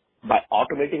reduce by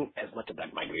automating as much of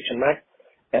that migration, Matt.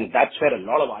 And that's where a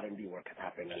lot of R&D work has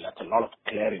happened, and that's a lot of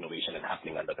clear innovation is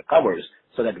happening under the covers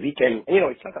so that we can,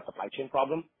 it's like a supply chain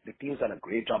problem. The team's done a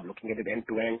great job looking at it end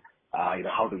to end.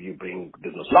 How do you bring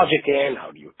business logic in?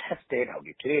 How do you test it? How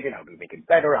do you create it? How do you make it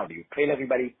better? How do you train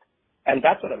everybody? And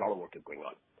that's where a lot of work is going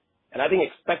on. And I think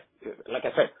like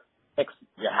I said,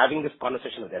 we're having this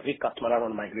conversation with every customer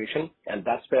around migration, and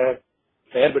that's where a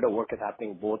fair bit of work is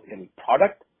happening both in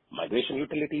product, migration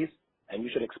utilities, and you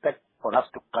should expect for us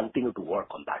to continue to work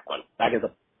on that one. That is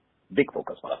a big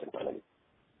focus for us internally.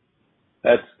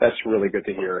 That's really good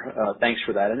to hear. Thanks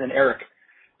for that. And then Eric,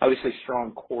 obviously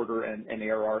strong quarter and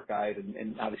ARR guide,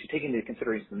 and obviously taking into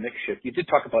consideration the mix shift, you did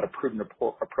talk about a prudent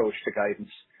approach to guidance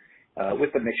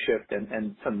with the mix shift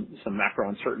and some macro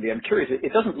uncertainty. I'm curious,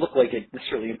 it doesn't look like it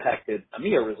necessarily impacted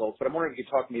EMEA results, but I'm wondering if you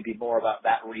could talk maybe more about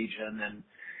that region and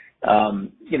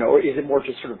or is it more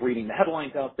just sort of reading the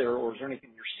headlines out there, or is there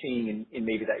anything you're seeing in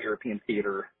maybe that European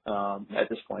theater at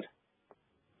this point?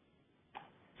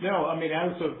 No,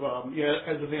 as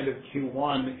of the end of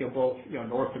Q1, both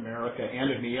North America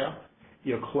and EMEA,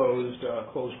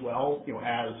 closed well,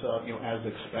 as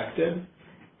expected,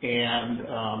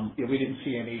 and we didn't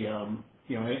see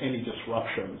any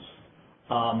disruptions.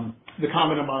 The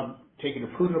comment about taking a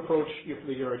prudent approach for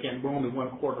the year, again, we're only 1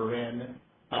 quarter in.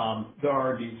 There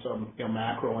are indeed some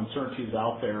macro uncertainties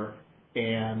out there,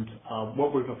 and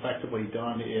what we've effectively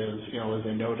done is, as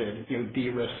I noted,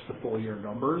 de-risk the full year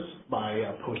numbers by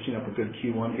posting up a good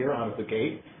Q1 here out of the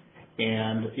gate,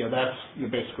 and that's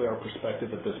basically our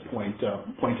perspective at this point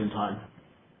in time.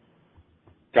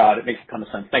 Got it. Makes a ton of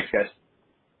sense. Thanks, guys.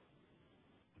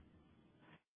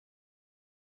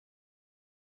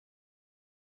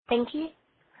 Thank you.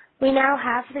 We now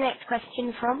have the next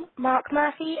question from Mark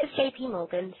Murphy of JP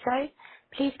Morgan. So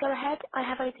please go ahead. I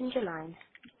have opened your line.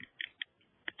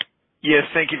 Yes,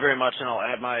 thank you very much, and I'll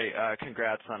add my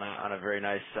congrats on a very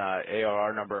nice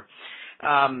ARR number.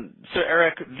 So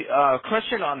Eric,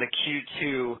 question on the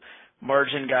Q2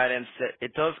 margin guidance.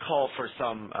 It does call for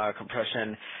some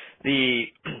compression.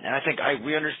 And I think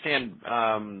we understand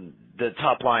the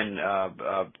top line,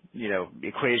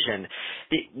 equation.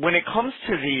 When it comes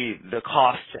to the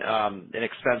cost and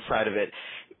expense side of it,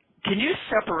 can you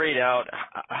separate out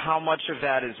how much of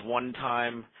that is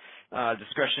one-time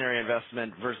discretionary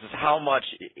investment versus how much,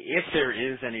 if there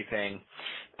is anything,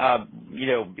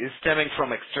 is stemming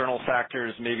from external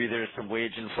factors? Maybe there's some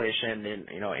wage inflation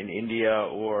in India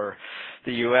or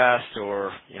the U.S.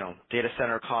 or, data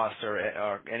center costs or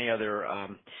any other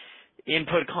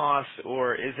input costs,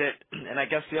 or is it? And I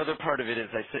guess the other part of it is,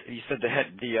 you said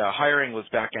the hiring was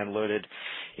back-end loaded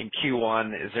in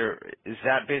Q1. Is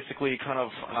that basically kind of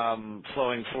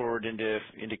flowing forward into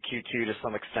Q2 to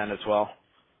some extent as well?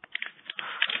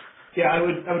 Yeah, I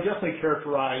would definitely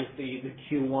characterize the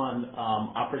Q1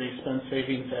 operating expense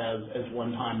savings as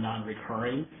one-time,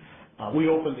 non-recurring. We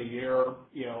opened the year,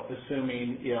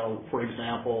 assuming, for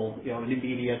example, an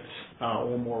immediate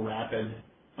or more rapid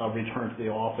return to the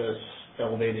office,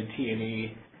 elevated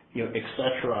T&E, et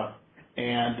cetera.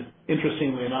 And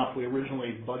interestingly enough, we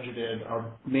originally budgeted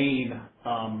our main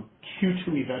Q2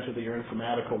 event of the year,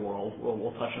 Informatica World.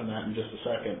 We'll touch on that in just a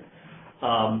second.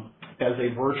 As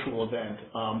a virtual event,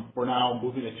 we're now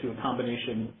moving it to a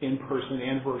combination in-person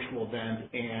and virtual event,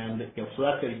 and so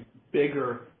that's a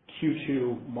bigger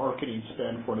Q2 marketing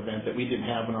spend for an event that we didn't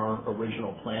have in our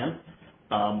original plan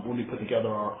when we put together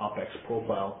our OpEx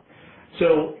profile.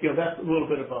 So that's a little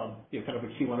bit of a kind of a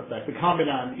Q1 effect. To comment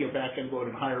on back-end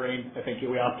loaded hiring, I think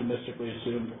we optimistically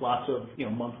assumed lots of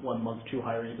month one, month two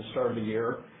hiring at the start of the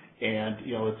year, and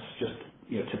it's just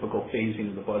typical phasing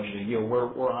of the budgeting.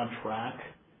 We're on track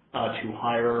to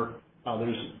hire.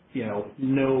 There's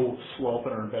no slope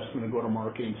in our investment in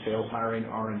go-to-marketing, sales hiring,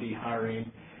 R&D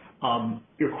hiring.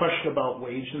 Your question about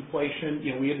wage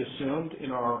inflation, we had assumed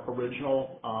in our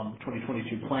original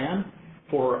 2022 plan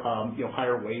for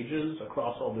higher wages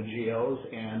across all the geos,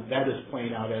 and that is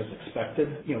playing out as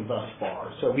expected thus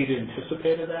far. So we'd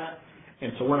anticipated that,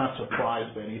 and so we're not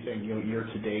surprised by anything year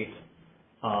to date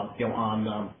on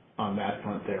that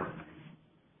front there.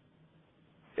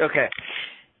 Okay.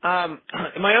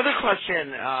 My other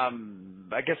question,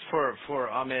 I guess for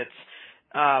Amit,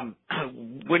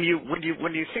 when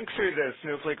you think through the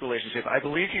Snowflake relationship, I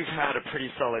believe you've had a pretty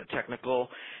solid technical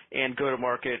and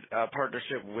go-to-market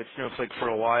partnership with Snowflake for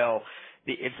a while.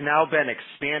 It's now been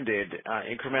expanded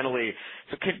incrementally.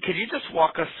 So could you just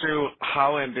walk us through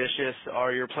how ambitious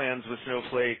are your plans with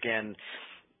Snowflake, and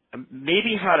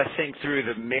maybe how to think through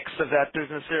the mix of that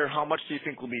business there? How much do you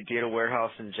think will be data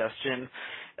warehouse ingestion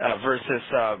versus,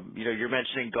 you're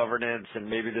mentioning governance, and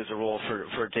maybe there's a role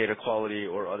for data quality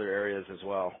or other areas as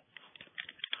well?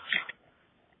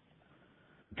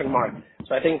 Mark.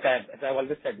 So I think that, as I always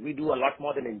said, we do a lot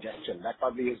more than ingestion. That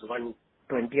probably is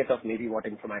 1/20th of maybe what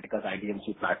Informatica's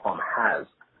IDMC platform has.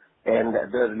 And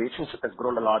the relationship has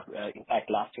grown a lot. In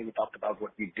fact, last year we talked about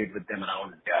what we did with them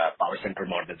around PowerCenter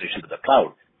modernization to the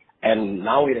cloud. And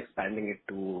now we're expanding it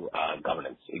to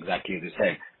governance, exactly as you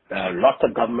said. Lots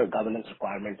of governance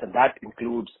requirements, and that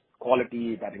includes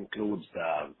quality, that includes,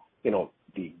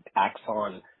 the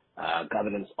Axon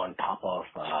governance on top of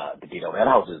the data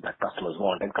warehouses that customers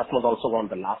want. And customers also want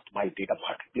the last mile data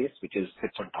marketplace, which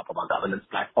sits on top of our governance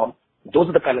platform. Those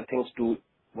are the kind of things to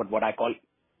what I call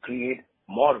create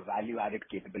more value-added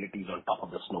capabilities on top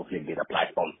of the Snowflake data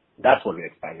platform. That's what we're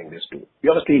expanding this to. We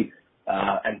obviously,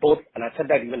 and I said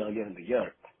that even earlier in the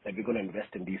year, that we're going to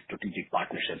invest in these strategic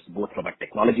partnerships, both from a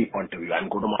technology point of view and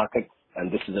go-to-market.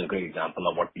 And this is a great example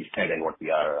of what we said and what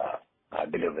we are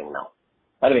delivering now.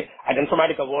 By the way, at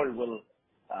Informatica World, we're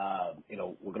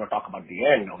going to talk about the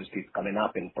end. Obviously, it's coming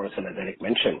up in person, as Eric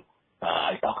mentioned.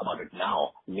 I'll talk about it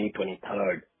now, May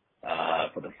 23rd,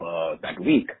 for that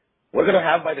week. We're going to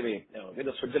have, by the way, with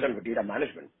the Switzerland with data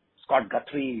management, Scott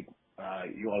Guthrie,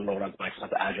 you all know runs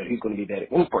Microsoft Azure. He's going to be there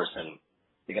in person.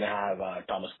 You're going to have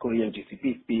Thomas Kurian,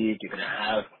 GCP speak. You're going to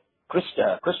have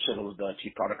Christian, who's the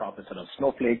Chief Product Officer of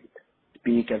Snowflake,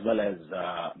 speak, as well as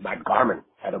Matt Garman,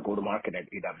 head of go-to-market at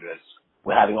AWS.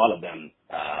 We're having all of them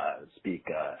speak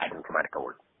at Informatica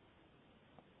World.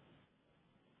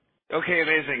 Okay,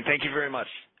 amazing. Thank you very much.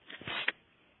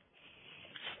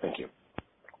 Thank you.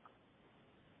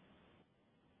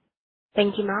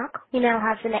 Thank you, Mark. We now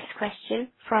have the next question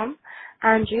from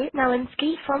Andrew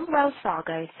Nowinski from Wells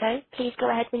Fargo. So please go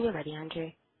ahead when you're ready, Andrew.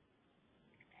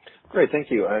 Great,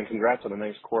 thank you, and congrats on a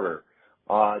nice quarter.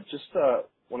 Just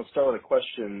want to start with a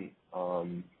question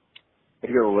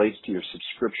maybe it relates to your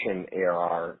subscription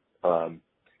ARR.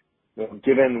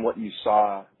 Given what you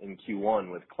saw in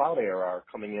Q1 with cloud ARR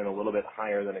coming in a little bit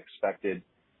higher than expected,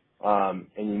 and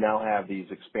you now have these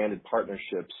expanded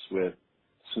partnerships with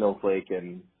Snowflake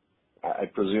and I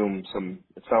presume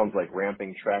it sounds like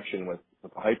ramping traction with the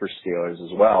hyperscalers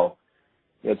as well.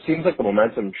 It seems like the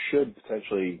momentum should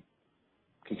potentially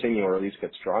continue or at least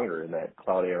get stronger in that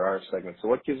cloud ARR segment. So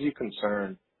what gives you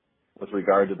concern with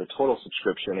regard to the total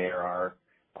subscription ARR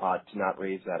to not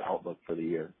raise that outlook for the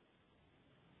year?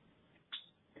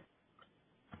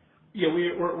 Yeah,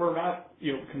 we're not,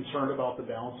 concerned about the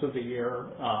balance of the year.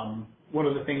 One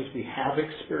of the things we have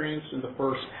experienced in the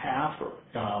first half,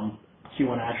 Q1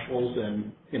 actuals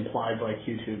and implied by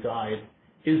Q2 guide,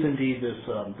 is indeed this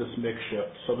mix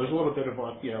shift. So there's a little bit of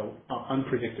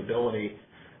unpredictability.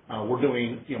 We're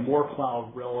doing more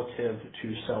cloud relative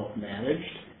to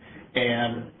self-managed,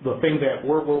 and the thing that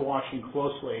we're watching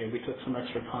closely, and we took some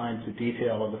extra time to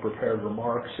detail in the prepared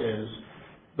remarks, is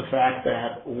the fact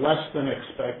that less than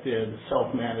expected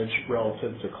self-managed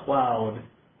relative to cloud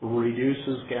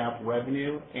reduces GAAP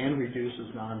revenue and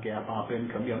reduces non-GAAP op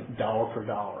income, dollar for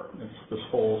dollar. It's this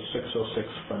whole 606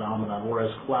 phenomenon,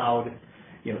 whereas cloud,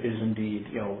 is indeed,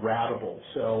 ratable.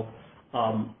 So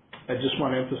I just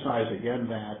want to emphasize again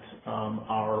that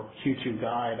our Q2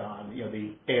 guide on,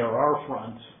 the ARR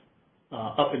front,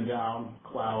 up and down,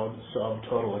 cloud, sub,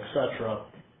 total, et cetera,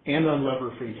 and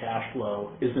unlevered free cash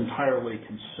flow is entirely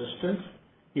consistent,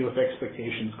 with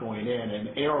expectations going in. And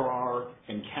ARR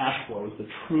and cash flow is the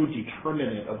true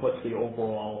determinant of what's the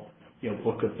overall,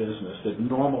 book of business that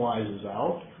normalizes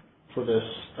out for this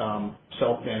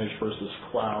self-managed versus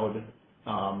cloud,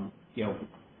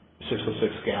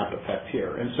 606 GAAP effect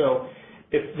here. And so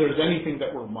if there's anything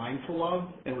that we're mindful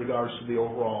of in regards to the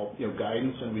overall,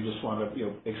 guidance, and we just want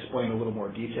to, explain a little more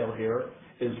detail here,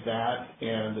 is that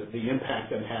and the impact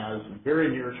that has very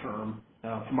near term,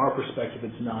 from our perspective,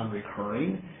 it's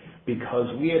non-recurring because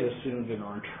we had assumed in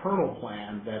our internal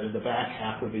plan that in the back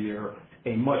half of the year,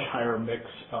 a much higher mix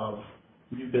of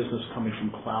new business coming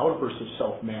from cloud versus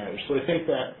self-managed. So I think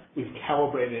that we've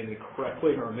calibrated it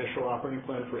correctly in our initial operating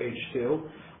plan for H2,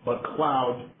 but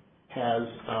cloud has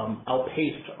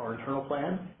outpaced our internal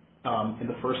plan in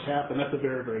the first half, and that's a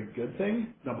very, very good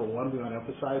thing. Number one, we want to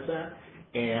emphasize that.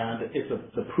 And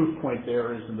the proof point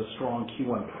there is in the strong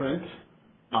Q1 print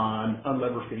on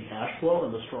unlevered free cash flow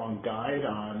and the strong guide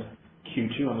on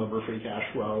Q2 unlevered free cash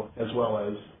flow as well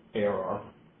as ARR.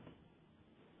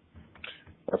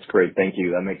 That's great. Thank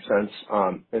you. That makes sense.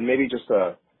 And maybe just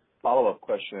a follow-up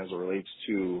question as it relates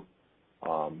to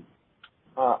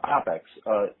OpEx.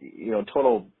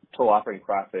 Total operating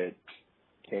profit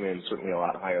came in certainly a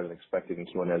lot higher than expected in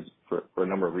Q1 for a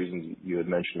number of reasons you had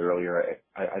mentioned earlier.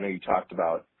 I know you talked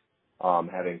about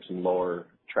having some lower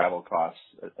travel costs,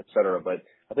 et cetera, but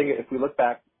I think if we look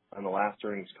back on the last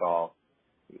earnings call,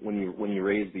 when you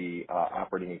raised the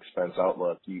operating expense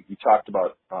outlook, you talked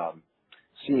about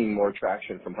seeing more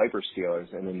traction from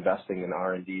hyperscalers and investing in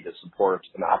R&D to support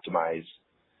and optimize,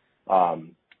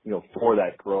 for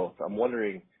that growth. I'm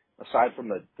wondering, aside from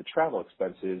the travel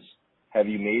expenses, have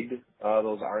you made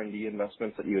those R&D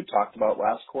investments that you had talked about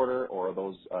last quarter, or are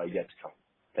those yet to come?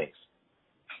 Thanks.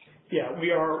 Yeah,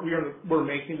 we're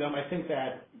making them. I think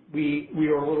that we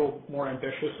are a little more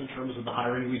ambitious in terms of the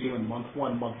hiring we do in month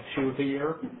 1, month 2 of the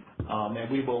year,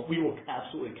 and we will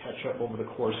absolutely catch up over the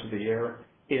course of the year.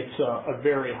 It's a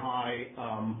very high,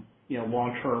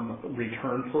 long-term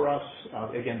return for us.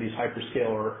 Again, these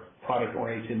hyperscaler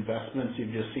product-oriented investments,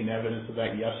 you've just seen evidence of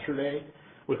that yesterday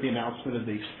with the announcement of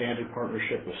the expanded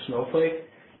partnership with Snowflake.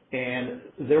 And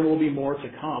there will be more to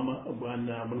come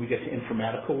when we get to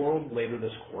Informatica World later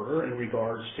this quarter in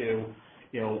regards to,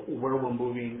 where we're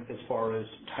moving as far as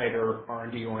tighter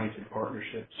R&D oriented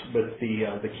partnerships with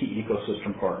the key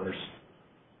ecosystem partners.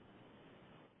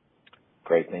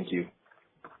 Great, thank you.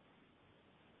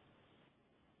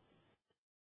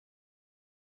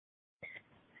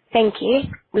 Thank you.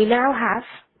 We now have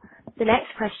the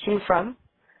next question from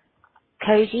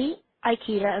Koji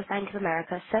Ikeda of Bank of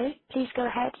America. So please go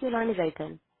ahead. Your line is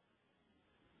open.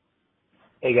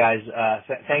 Hey guys,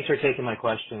 thanks for taking my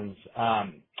questions.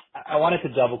 I wanted to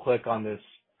double click on this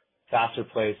faster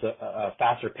pace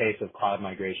of cloud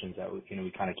migrations that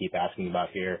we kind of keep asking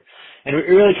about here, and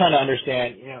we're really trying to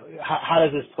understand, how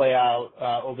does this play out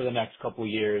over the next couple of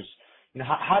years?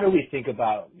 How do we think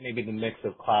about maybe the mix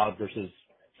of cloud versus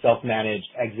self-managed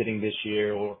exiting this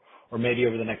year, or maybe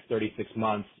over the next 36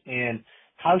 months? And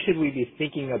how should we be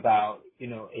thinking about,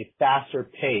 a faster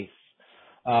pace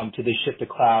to the shift to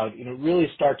cloud, really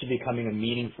start to becoming a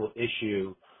meaningful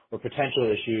issue or potential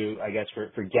issue, I guess,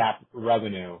 for GAAP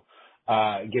revenue,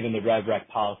 given the rev rec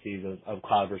policies of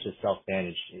cloud versus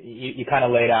self-managed? You kind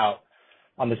of laid out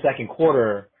on the second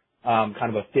quarter, kind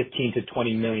of a 15 to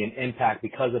 20 million impact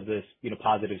because of this,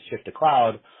 positive shift to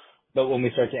cloud. But when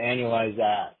we start to annualize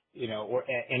that,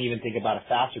 and even think about a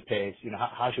faster pace,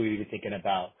 how should we be thinking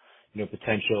about,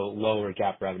 potential lower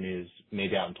GAAP revenues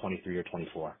maybe out in 23 or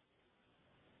 24?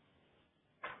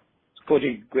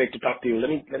 Koji, great to talk to you. Let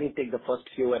me take the first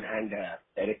few and hand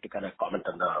Eric to kind of comment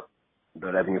on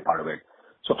the revenue part of it.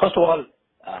 So first of all,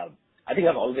 I think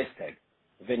I've always said,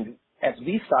 as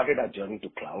we started our journey to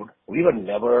cloud, we were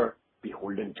never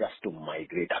beholden just to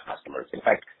migrate our customers. In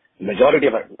fact, majority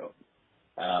of our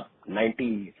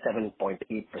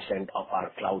 97.8% of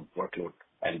our cloud workload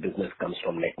and business comes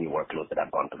from net new workloads that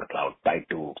have gone to the cloud, tied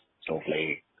to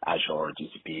Snowflake, Azure,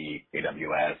 GCP,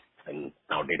 AWS, and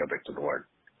now Databricks of the world.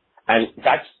 And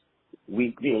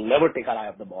we'll never take our eye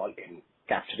off the ball in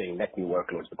capturing net new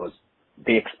workloads because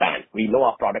they expand. We know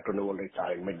our product renewal rates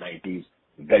are in mid-90s,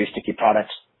 very sticky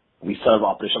products. We serve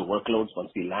operational workloads.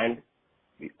 Once we land,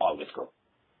 we always grow.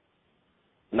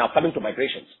 Now, coming to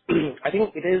migrations, I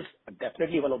think it is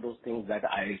definitely one of those things that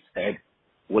I said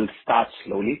will start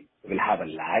slowly, will have a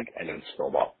lag, and it'll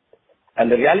snowball.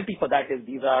 And the reality for that is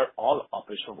these are all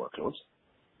operational workloads.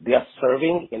 They are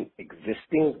serving an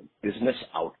existing business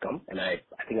outcome, and I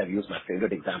think I've used my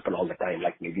favorite example all the time,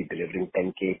 like maybe delivering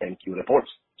 10K, 10Q reports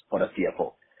for a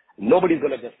CFO. Nobody's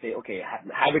going to just say, okay,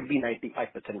 have it be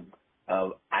 95%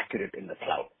 accurate in the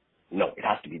cloud. No, it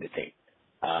has to be the same.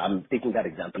 I'm taking that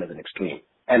example as an extreme.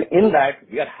 And in that,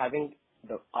 we are having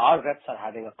our reps are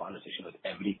having a conversation with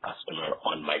every customer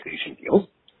on migration deals.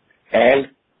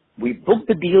 And we book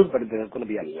the deals, but there's going to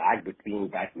be a lag between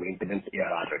that maintenance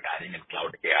ARR retiring and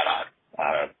cloud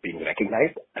ARR being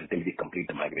recognized until we complete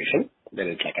the migration. Then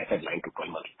it's, like I said, 9 to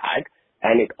 12 months lag,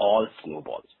 and it all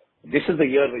snowballs. This is the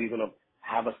year where you're going to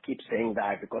have us keep saying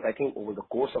that because I think over the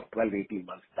course of 12, 18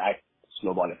 months, that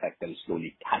snowball effect then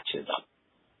slowly catches up.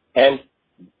 And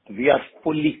we are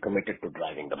fully committed to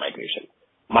driving the migration.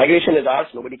 Migration is ours.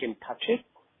 Nobody can touch it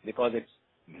because it's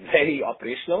very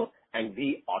operational, and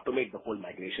we automate the whole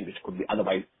migration, which could be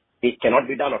otherwise it cannot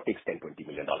be done or takes $10, $20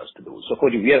 million to do. So,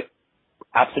 Koji, we are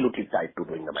absolutely tied to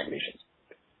doing the migrations.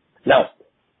 Now,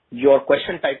 your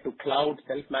question tied to cloud,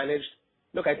 self-managed.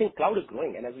 Look, I think cloud is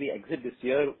growing, and as we exit this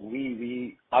year,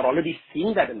 we are already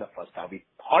seeing that in the first half. We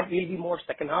thought we'll be more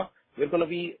second half. We're going to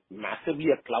be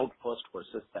massively a cloud-first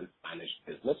versus self-managed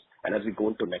business, and as we go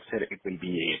into next year, it will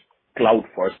be a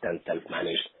cloud-first and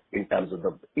self-managed in terms of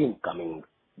the incoming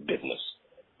business.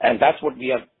 And that's what we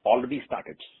have already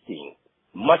started seeing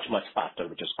much, much faster,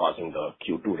 which is causing the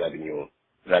Q2 revenue,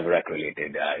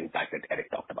 RevRec-related impact that Eric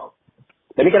talked about.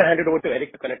 Let me kind of hand it over to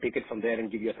Eric to kind of take it from there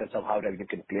and give you a sense of how revenue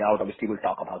can play out. Obviously, we'll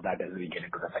talk about that as we get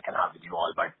into the second half with you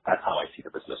all, but that's how I see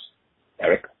the business.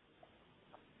 Eric?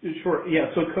 Sure.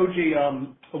 Yeah. So, Koji,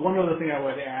 one other thing I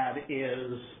would add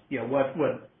is,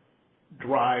 what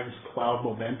drives cloud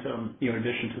momentum, in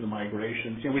addition to the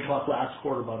migrations. We talked last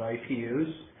quarter about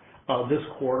IPUs. This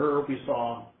quarter, we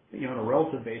saw, on a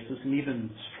relative basis, an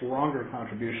even stronger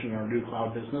contribution in our new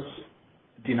cloud business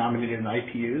denominated in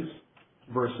IPUs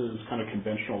versus kind of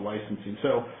conventional licensing.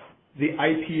 So the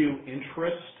IPU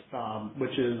interest,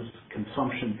 which is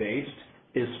consumption-based,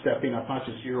 is stepping up not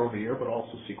just year over year, but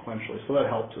also sequentially. So that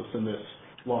helps us in this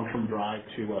long-term drive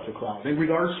to cloud. In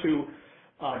regards to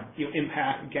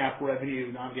impact GAAP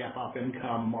revenue, non-GAAP op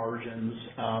income margins,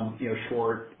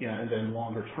 short, and then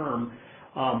longer term,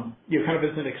 kind of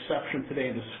as an exception today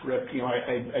in the script,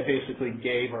 I basically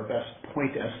gave our best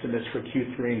point estimates for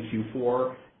Q3 and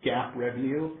Q4 GAAP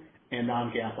revenue and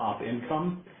non-GAAP op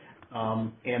income.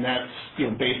 And that's,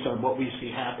 based on what we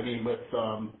see happening with,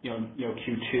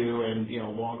 Q2 and,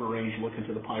 longer range look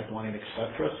into the pipeline, et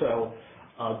cetera. So,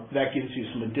 that gives you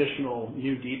some additional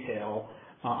new detail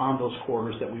on those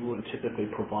quarters that we wouldn't typically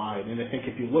provide. And I think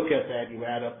if you look at that, you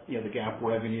add up, the GAAP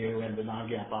revenue and the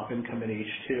non-GAAP op income in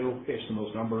H2 based on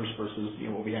those numbers versus,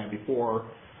 what we had before,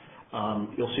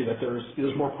 you'll see that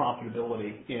there's more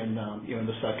profitability in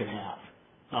the second half.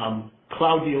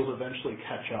 Cloud deals eventually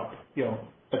catch up,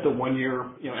 at the 1 year,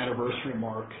 anniversary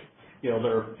mark,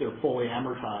 they're fully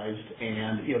amortized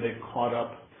and, they've caught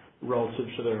up relative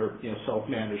to their,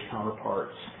 self-managed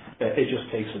counterparts. It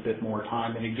just takes a bit more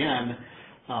time. And again,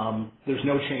 there's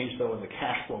no change though in the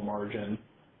cash flow margin,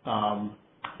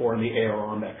 or in the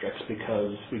ARR metrics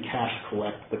because we cash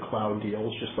collect the cloud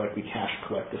deals just like we cash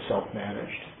collect the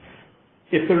self-managed.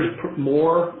 If there's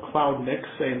more cloud mix,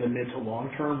 say in the mid to long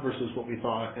term versus what we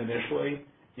thought initially,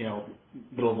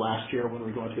 middle of last year when we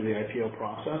were going through the IPO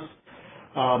process,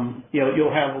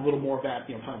 you'll have a little more of that,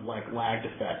 kind of like lagged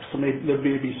effect. So there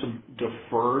may be some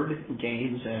deferred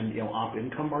gains and, op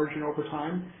income margin over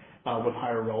time, with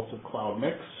higher relative cloud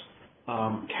mix.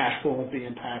 Cash flow won't be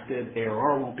impacted.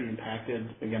 ARR won't be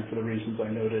impacted, again, for the reasons I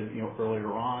noted,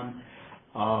 earlier on.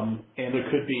 And there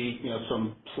could be,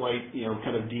 some slight,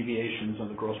 kind of deviations on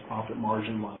the gross profit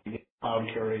margin line. Cloud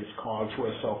carries COGS,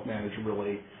 whereas self-managed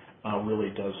really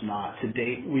does not. To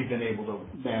date, we've been able to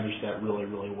manage that really,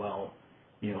 really well.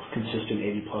 Consistent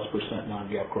 80+%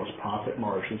 non-GAAP gross profit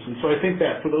margins. And so I think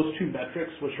that for those two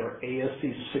metrics, which are ASC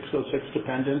 606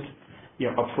 dependent,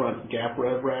 upfront GAAP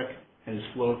rev rec and is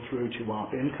flowed through to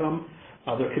op income,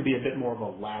 there could be a bit more of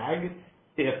a lag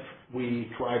if we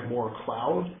drive more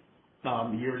cloud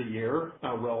year to year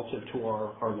relative to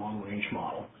our long-range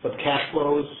model. But cash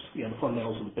flows, the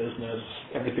fundamentals of the business,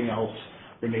 everything else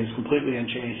remains completely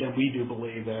unchanged, and we do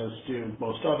believe, as do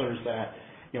most others, that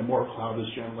more cloud is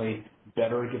generally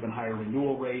better given higher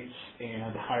renewal rates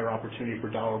and higher opportunity for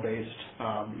dollar-based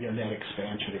net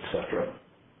expansion, et cetera.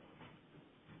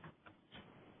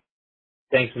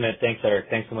 Thanks, Amit. Thanks, Eric.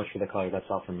 Thanks so much for the call. That's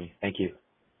all from me. Thank you.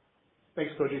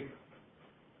 Thanks, Koji.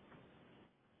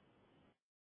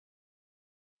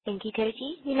 Thank you,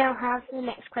 Koji. We now have the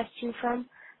next question from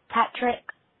Patrick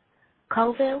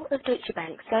Colville of Deutsche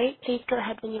Bank. So please go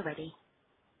ahead when you're ready.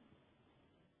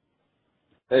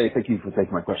 Hey, thank you for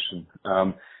taking my question.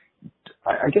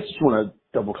 I guess just want to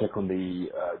double click on the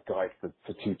guide for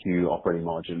 2Q operating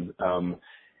margin.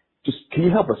 Just can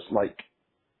you help us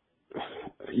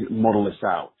model this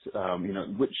out?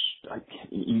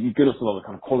 You give us a lot of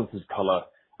kind of qualitative color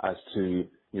as to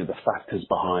the factors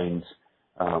behind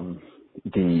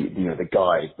the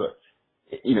guide, but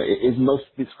is most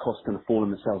of this cost going to fall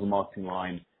in the sales and marketing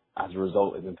line as a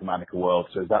result of Informatica World?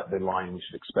 So is that the line we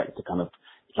should expect to kind of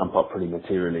jump up pretty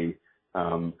materially,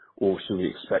 or should we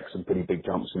expect some pretty big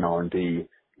jumps in R&D,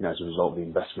 as a result of the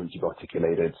investments you've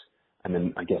articulated? And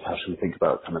then I guess how should we think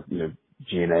about kind of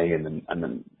G&A and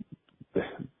then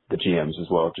the GMs as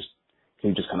well? Can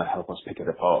you just kind of help us pick it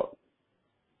apart?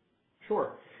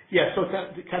 Sure. Yeah. So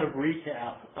to kind of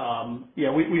recap,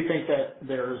 we think that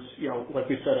there's, like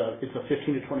we said, it's a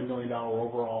 $15 to $20 million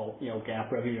overall,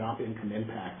 GAAP revenue op income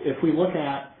impact. If we look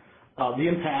at the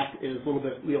impact is a little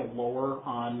bit lower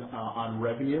on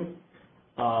revenue.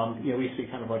 We see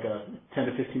kind of like a $10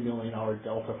 to $15 million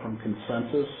delta from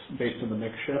consensus based on the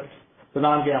mix shift. The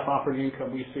non-GAAP operating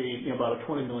income, we see about a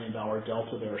 $20 million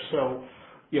delta there. So,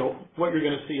 what you're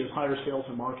going to see is higher sales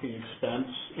and marketing expense,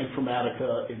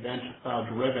 Informatica event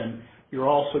driven. You're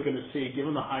also going to see,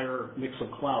 given the higher mix of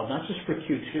cloud, not just for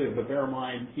Q2, but bear in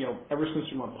mind, ever since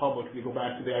we went public, if you go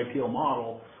back to the IPO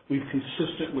model, we've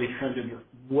consistently trended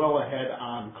well ahead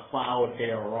on cloud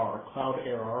ARR. Cloud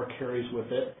ARR carries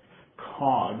with it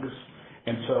COGS.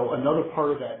 And so another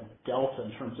part of that delta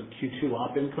in terms of Q2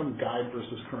 op income guide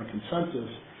versus current consensus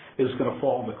is going to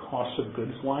fall in the cost of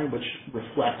goods line, which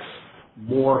reflects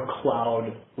more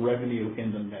cloud revenue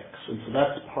in the mix. And so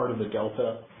that's part of the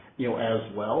delta,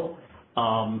 as well.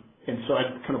 And so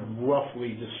I'd kind of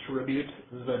roughly distribute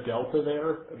the delta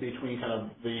there between kind of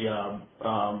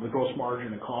the gross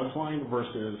margin and COGS line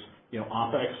versus,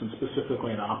 OpEx, and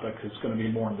specifically in OpEx, it's going to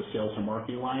be more in the sales and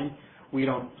marketing line. We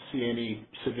don't see any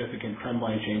significant trend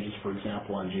line changes, for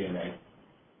example, on G&A.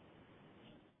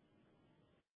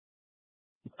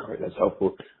 Great, that's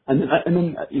helpful. And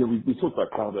then we talked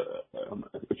about cloud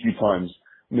a few times.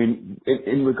 I mean,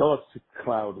 in regards to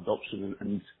cloud adoption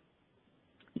and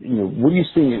what are you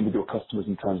seeing with your customers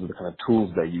in terms of the kind of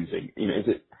tools they're using? Is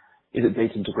it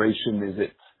data integration? Is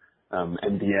it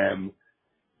MDM?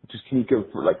 Just can you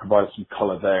provide some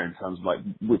color there in terms of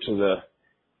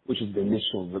which is the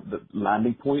initial the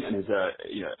landing point, and is there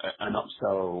an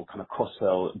upsell or kind of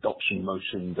cross-sell adoption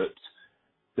motion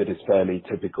that is fairly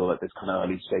typical at this kind of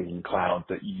early stage in cloud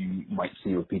that you might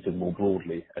see repeated more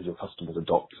broadly as your customers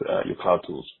adopt your cloud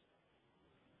tools?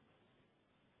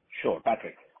 Sure,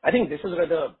 Patrick. I think this is where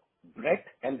the breadth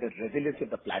and the resiliency of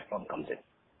the platform comes in.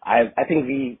 I think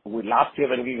we last year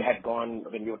when we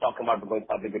were talking about going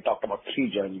public, we talked about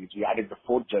 3 journeys. We added the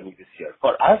 4th journey this year.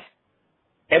 For us,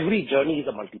 every journey is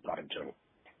a multi-product journey.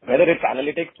 Whether it's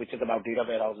analytics, which is about data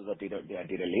warehouses or data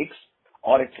lakes,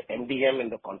 or it's MDM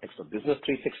in the context of Business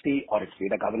 360, or it's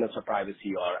data governance or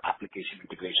privacy, or application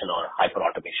integration, or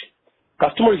hyper-automation.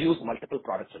 Customers use multiple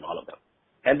products in all of them.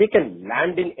 And they can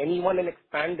land in any one and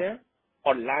expand there,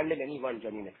 or land in any one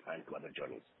journey and expand to other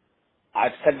journeys.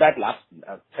 I've said that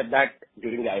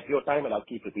during the IPO time, and I'll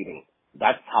keep repeating.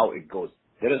 That's how it goes.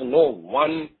 There is no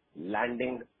one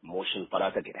landing motion for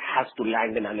us that it has to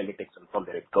land in analytics and from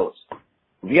there it goes.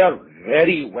 We are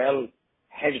very well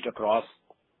hedged across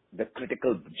the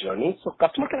critical journey, so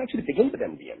customer can actually begin with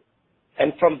MDM.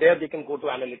 And from there, they can go to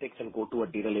analytics and go to a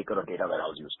data lake or a data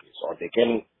warehouse use case, or they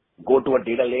can go to a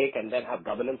data lake and then have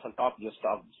governance on top.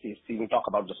 See me talk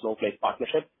about the Snowflake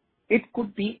partnership. It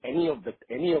could be any of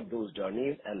those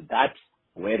journeys, and that's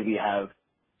where we have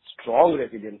strong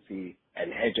resiliency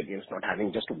and hedge against not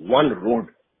having just one road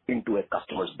into a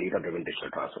customer's data-driven digital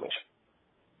transformation.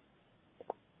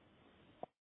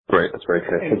 Great. That's very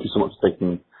clear. Thank you so much for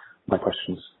taking my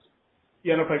questions.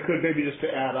 Yeah, and if I could maybe just to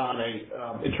add on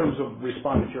in terms of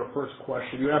responding to your first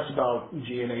question, you asked about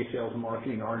G&A, sales and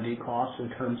marketing, R&D costs in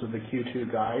terms of the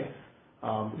Q2 guide.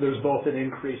 There's both an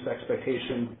increased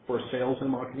expectation for sales and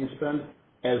marketing spend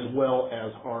as well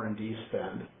as R&D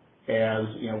spend. As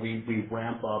we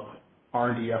ramp up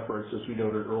R&D efforts, as we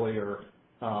noted earlier,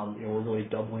 we're really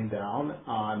doubling down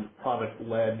on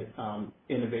product-led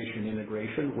innovation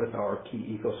integration with our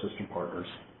key ecosystem partners.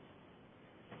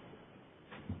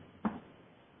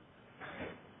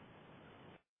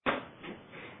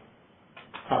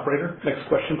 Operator, next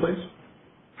question, please.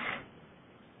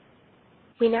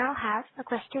 We now have a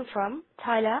question from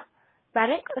Tyler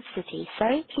Radke of Citi. So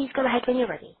please go ahead when you're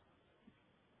ready.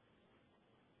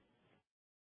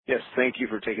 Yes, thank you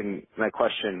for taking my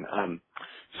question.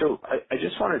 So I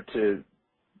just wanted to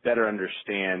better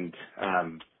understand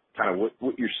kind of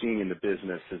what you're seeing in the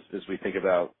business as we think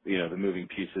about, the moving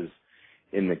pieces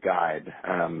in the guide.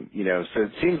 So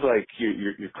it seems like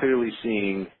you're clearly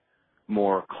seeing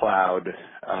more cloud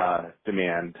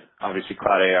demand. Obviously,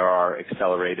 cloud ARR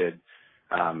accelerated.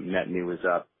 Net new was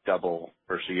up double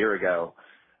versus a year ago.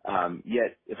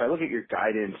 Yet, if I look at your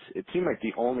guidance, it seemed like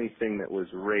the only thing that was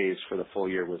raised for the full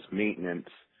year was maintenance,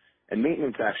 and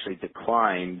maintenance actually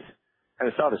declined,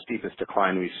 and I saw the steepest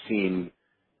decline we've seen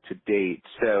to date.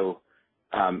 So,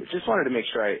 just wanted to make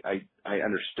sure I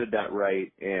understood that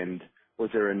right. And was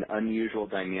there an unusual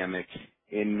dynamic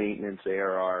in maintenance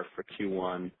ARR for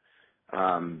Q1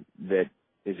 that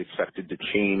is expected to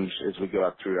change as we go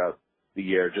up throughout the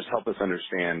year? Just help us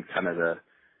understand kind of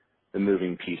the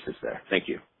moving pieces there. Thank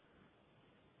you.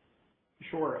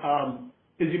 Sure.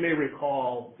 As you may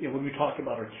recall, when we talked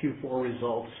about our Q4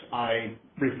 results, I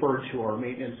referred to our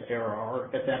maintenance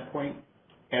ARR at that point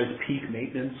as peak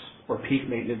maintenance or peak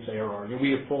maintenance ARR.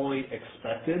 We had fully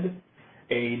expected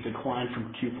a decline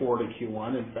from Q4 to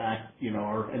Q1. In fact,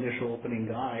 our initial opening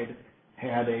guide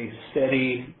had a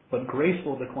steady but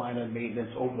graceful decline in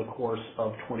maintenance over the course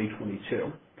of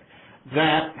 2022.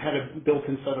 That had a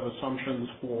built-in set of assumptions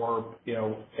for,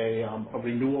 a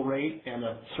renewal rate and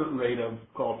a certain rate of,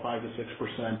 call it 5 to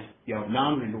 6%,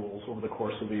 non-renewals over the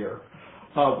course of the year.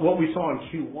 What we saw in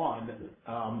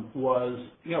Q1 was,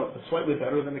 a slightly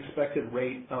better than expected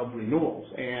rate of renewals,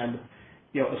 and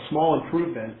a small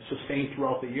improvement sustained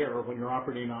throughout the year when you're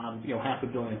operating on,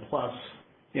 $500 million plus,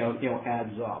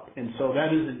 adds up. And so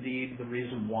that is indeed the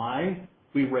reason why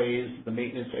we raised the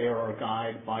maintenance ARR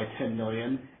guide by $10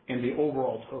 million and the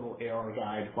overall total ARR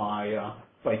guide by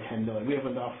 $10 million. We have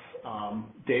enough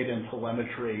data and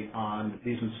telemetry on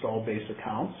these installed base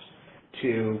accounts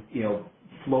to,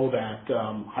 flow that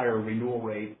higher renewal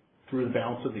rate through the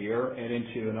balance of the year and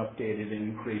into an updated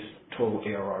and increased total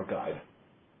ARR guide.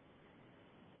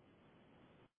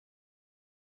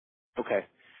 Okay.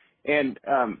 And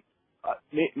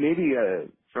maybe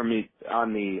for me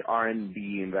on the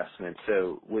R&D investment,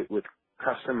 so with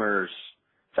customers,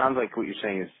 sounds like what you're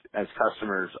saying is as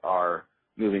customers are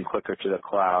moving quicker to the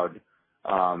cloud,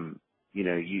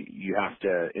 you have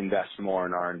to invest more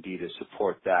in R&D to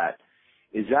support that.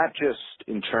 Is that just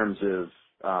in terms of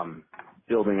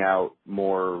building out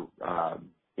more,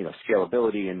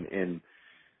 scalability and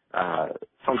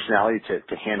functionality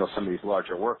to handle some of these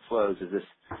larger workflows? Is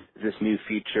this new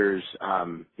features?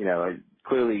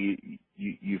 Clearly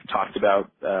you've talked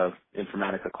about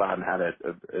Informatica Cloud and had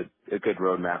a good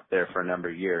roadmap there for a number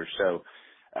of years. So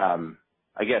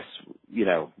I guess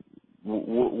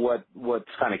what's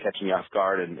kind of catching you off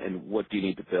guard, and what do you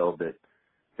need to build that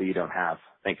you don't have?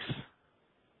 Thanks.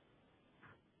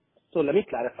 So let me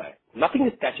clarify. Nothing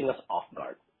is catching us off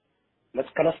guard. Let's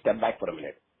kind of step back for a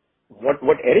minute.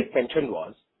 What Eric mentioned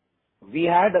was we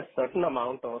had a certain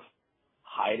amount of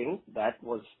hiring that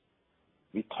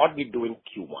we thought we'd do in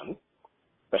Q1,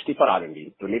 especially for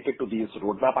R&D, related to these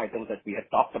roadmap items that we had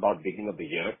talked about beginning of the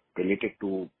year, related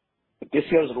to this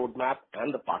year's roadmap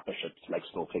and the partnerships like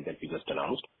Snowflake that we just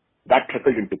announced. That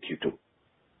trickled into Q2.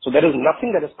 So there is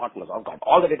nothing that has caught us off guard.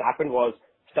 All that had happened was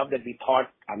stuff that we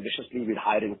thought ambitiously we'd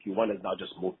hire in Q1 has now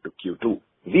just moved to Q2.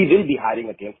 We will be hiring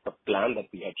against the plan that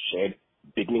we had shared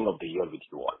beginning of the year with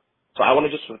you all. So I want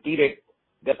to just repeat it.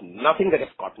 There's nothing that has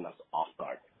caught us off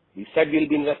guard. We said we'll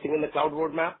be investing in the cloud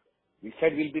roadmap. We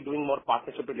said we'll be doing more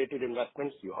partnership-related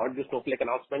investments. You heard the Snowflake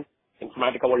announcement.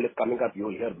 Informatica World is coming up.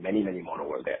 You'll hear many, many more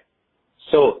over there.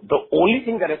 So the only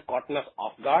thing that has caught us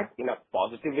off guard in a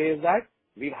positive way is that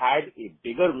we've had a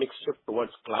bigger mix shift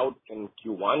towards cloud in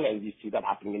Q1, and we see that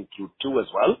happening in Q2 as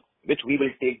well, which we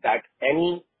will take that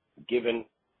any given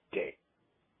day.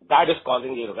 That is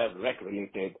causing a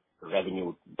rec-related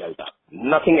revenue delta.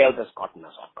 Nothing else has caught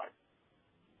us off guard.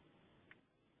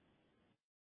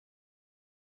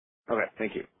 Okay,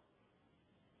 thank you.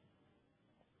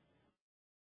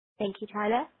 Thank you,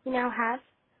 Tyler. We now have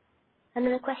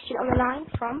another question on the line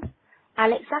from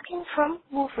Alex Zukin from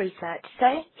Wolfe Research.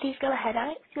 So please go ahead,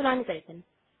 Alex. Your line is open.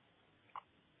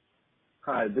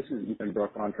 Hi, this is Ethan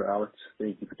Brook on for Alex.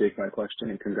 Thank you for taking my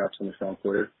question and congrats on the strong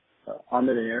quarter.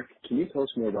 Ahmed and Eric, can you tell us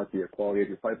more about the quality of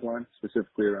your pipeline,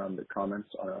 specifically around the comments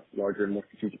on larger and more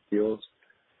strategic deals?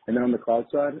 And then on the cloud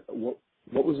side,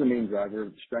 what was the main driver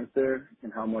of the strength there,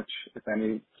 and how much, if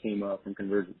any, came from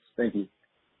convergence? Thank you.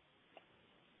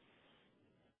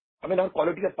 I mean, our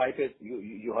quality of pipe is,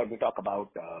 you heard me talk about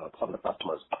some of the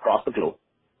customers across the globe,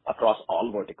 across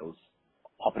all verticals,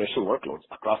 operational workloads,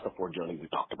 across the 4 journeys we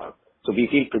talked about. So we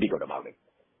feel pretty good about it.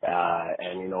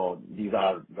 And, these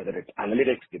are, whether it's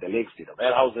analytics, data lakes, data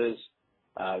warehouses,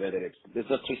 whether it's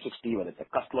business 360, whether it's a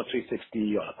customer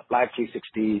 360 or a supplier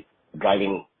 360,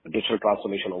 driving digital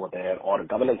transformation over there, or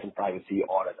governance and privacy,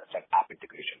 or as I said, app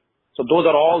integration. So those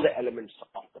are all the elements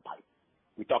of the pipe.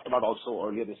 We talked about also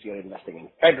earlier this year investing in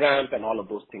FedRAMP, and all of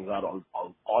those things are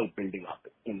all building up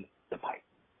in the pipe.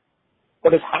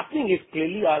 What is happening is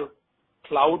clearly our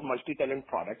cloud multi-tenant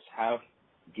products have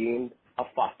gained a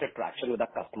faster traction with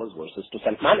our customers versus to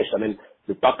self-managed. I mean,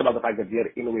 we've talked about the fact that we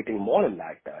are innovating more in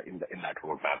that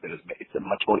roadmap. It's a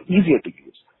much more easier to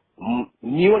use.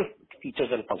 Newer features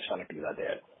and functionalities are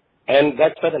there, and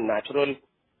that's where the natural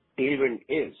tailwind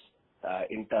is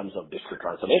in terms of digital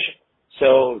transformation.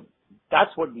 So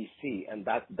that's what we see, and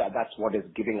that's what is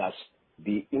giving us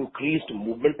the increased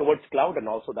movement towards cloud, and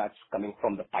also that's coming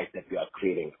from the pipe that we are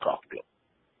creating across the globe.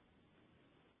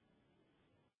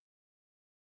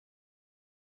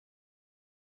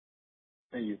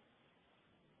 Thank you.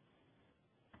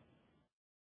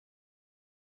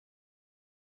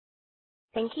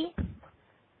 Thank you.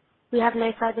 We have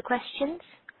no further questions,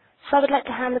 so I would like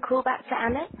to hand the call back to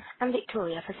Anna and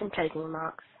Victoria for some closing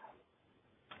remarks.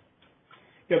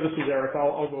 Yeah, this is Eric.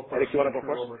 I'll go first. Eric, you want to go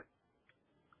first?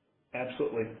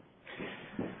 Absolutely.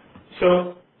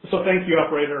 So thank you,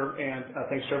 operator, and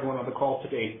thanks to everyone on the call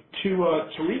today. To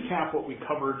recap what we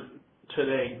covered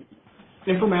today,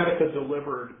 Informatica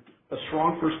delivered a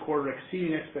strong first quarter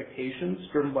exceeding expectations,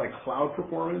 driven by cloud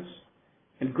performance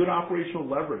and good operational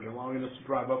leverage, allowing us to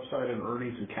drive upside in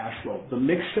earnings and cash flow. The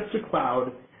mix shift to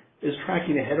cloud is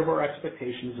tracking ahead of our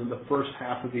expectations in the first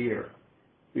half of the year.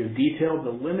 We have detailed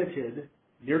the limited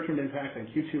near-term impact on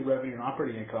Q2 revenue and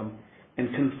operating income,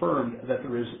 and confirmed that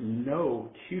there is no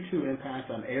Q2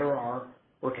 impact on ARR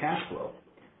or cash flow.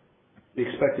 We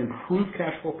expect improved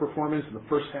cash flow performance in the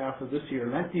first half of this year,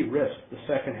 and that de-risks the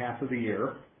second half of the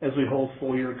year as we hold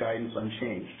full-year guidance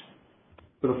unchanged.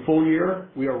 For the full year,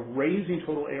 we are raising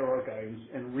total ARR guidance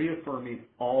and reaffirming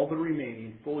all the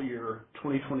remaining full-year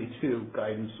 2022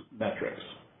 guidance metrics.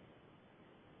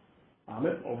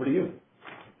 Amit, over to you.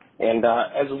 And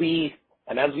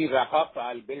as we wrap up,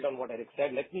 I'll build on what Eric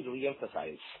said. Let me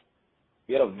re-emphasize.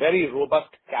 We are a very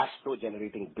robust cash flow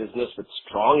generating business with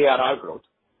strong ARR growth.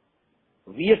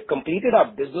 We have completed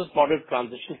our business model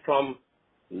transition from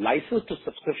license to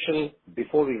subscription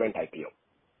before we went IPO.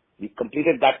 We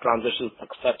completed that transition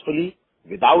successfully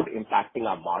without impacting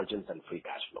our margins and free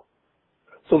cash flow.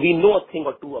 So we know a thing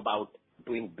or two about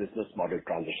doing business model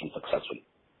transition successfully.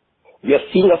 We are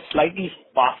seeing a slightly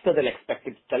faster than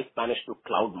expected self-managed to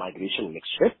cloud migration mix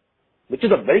shift, which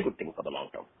is a very good thing for the long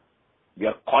term. We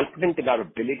are confident in our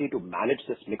ability to manage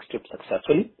this mix shift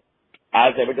successfully,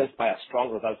 as evidenced by our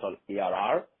strong results on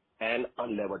ARR and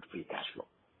unlevered free cash flow.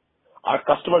 Our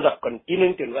customers are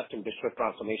continuing to invest in digital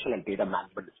transformation, and data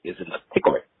management is in the thick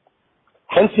of it.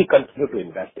 Hence, we continue to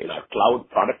invest in our cloud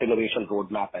product innovation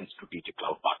roadmap and strategic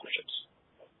cloud partnerships.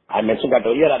 I mentioned that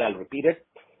earlier, and I'll repeat it.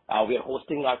 We are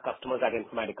hosting our customers at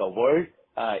Informatica World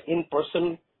in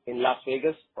person in Las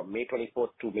Vegas from May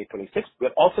 24th to May 26th.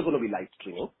 We're also going to be live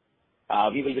streaming.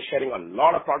 We will be sharing a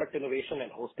lot of product innovation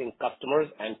and hosting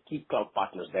customers and key cloud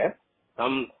partners there.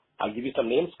 I'll give you some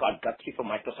names. Scott Guthrie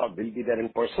from Microsoft will be there in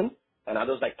person, and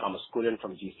others like Thomas Cullen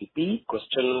from GCP,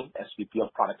 Christian, SVP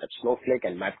of Product at Snowflake,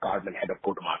 and Matt Gardman, Head of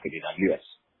Go-to-Market at AWS.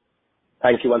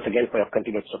 Thank you once again for your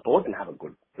continued support, and have a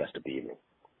good rest of the evening.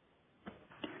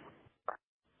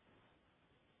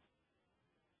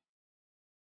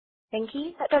 Thank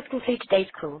you. That does conclude today's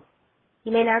call.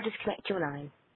 You may now disconnect your line.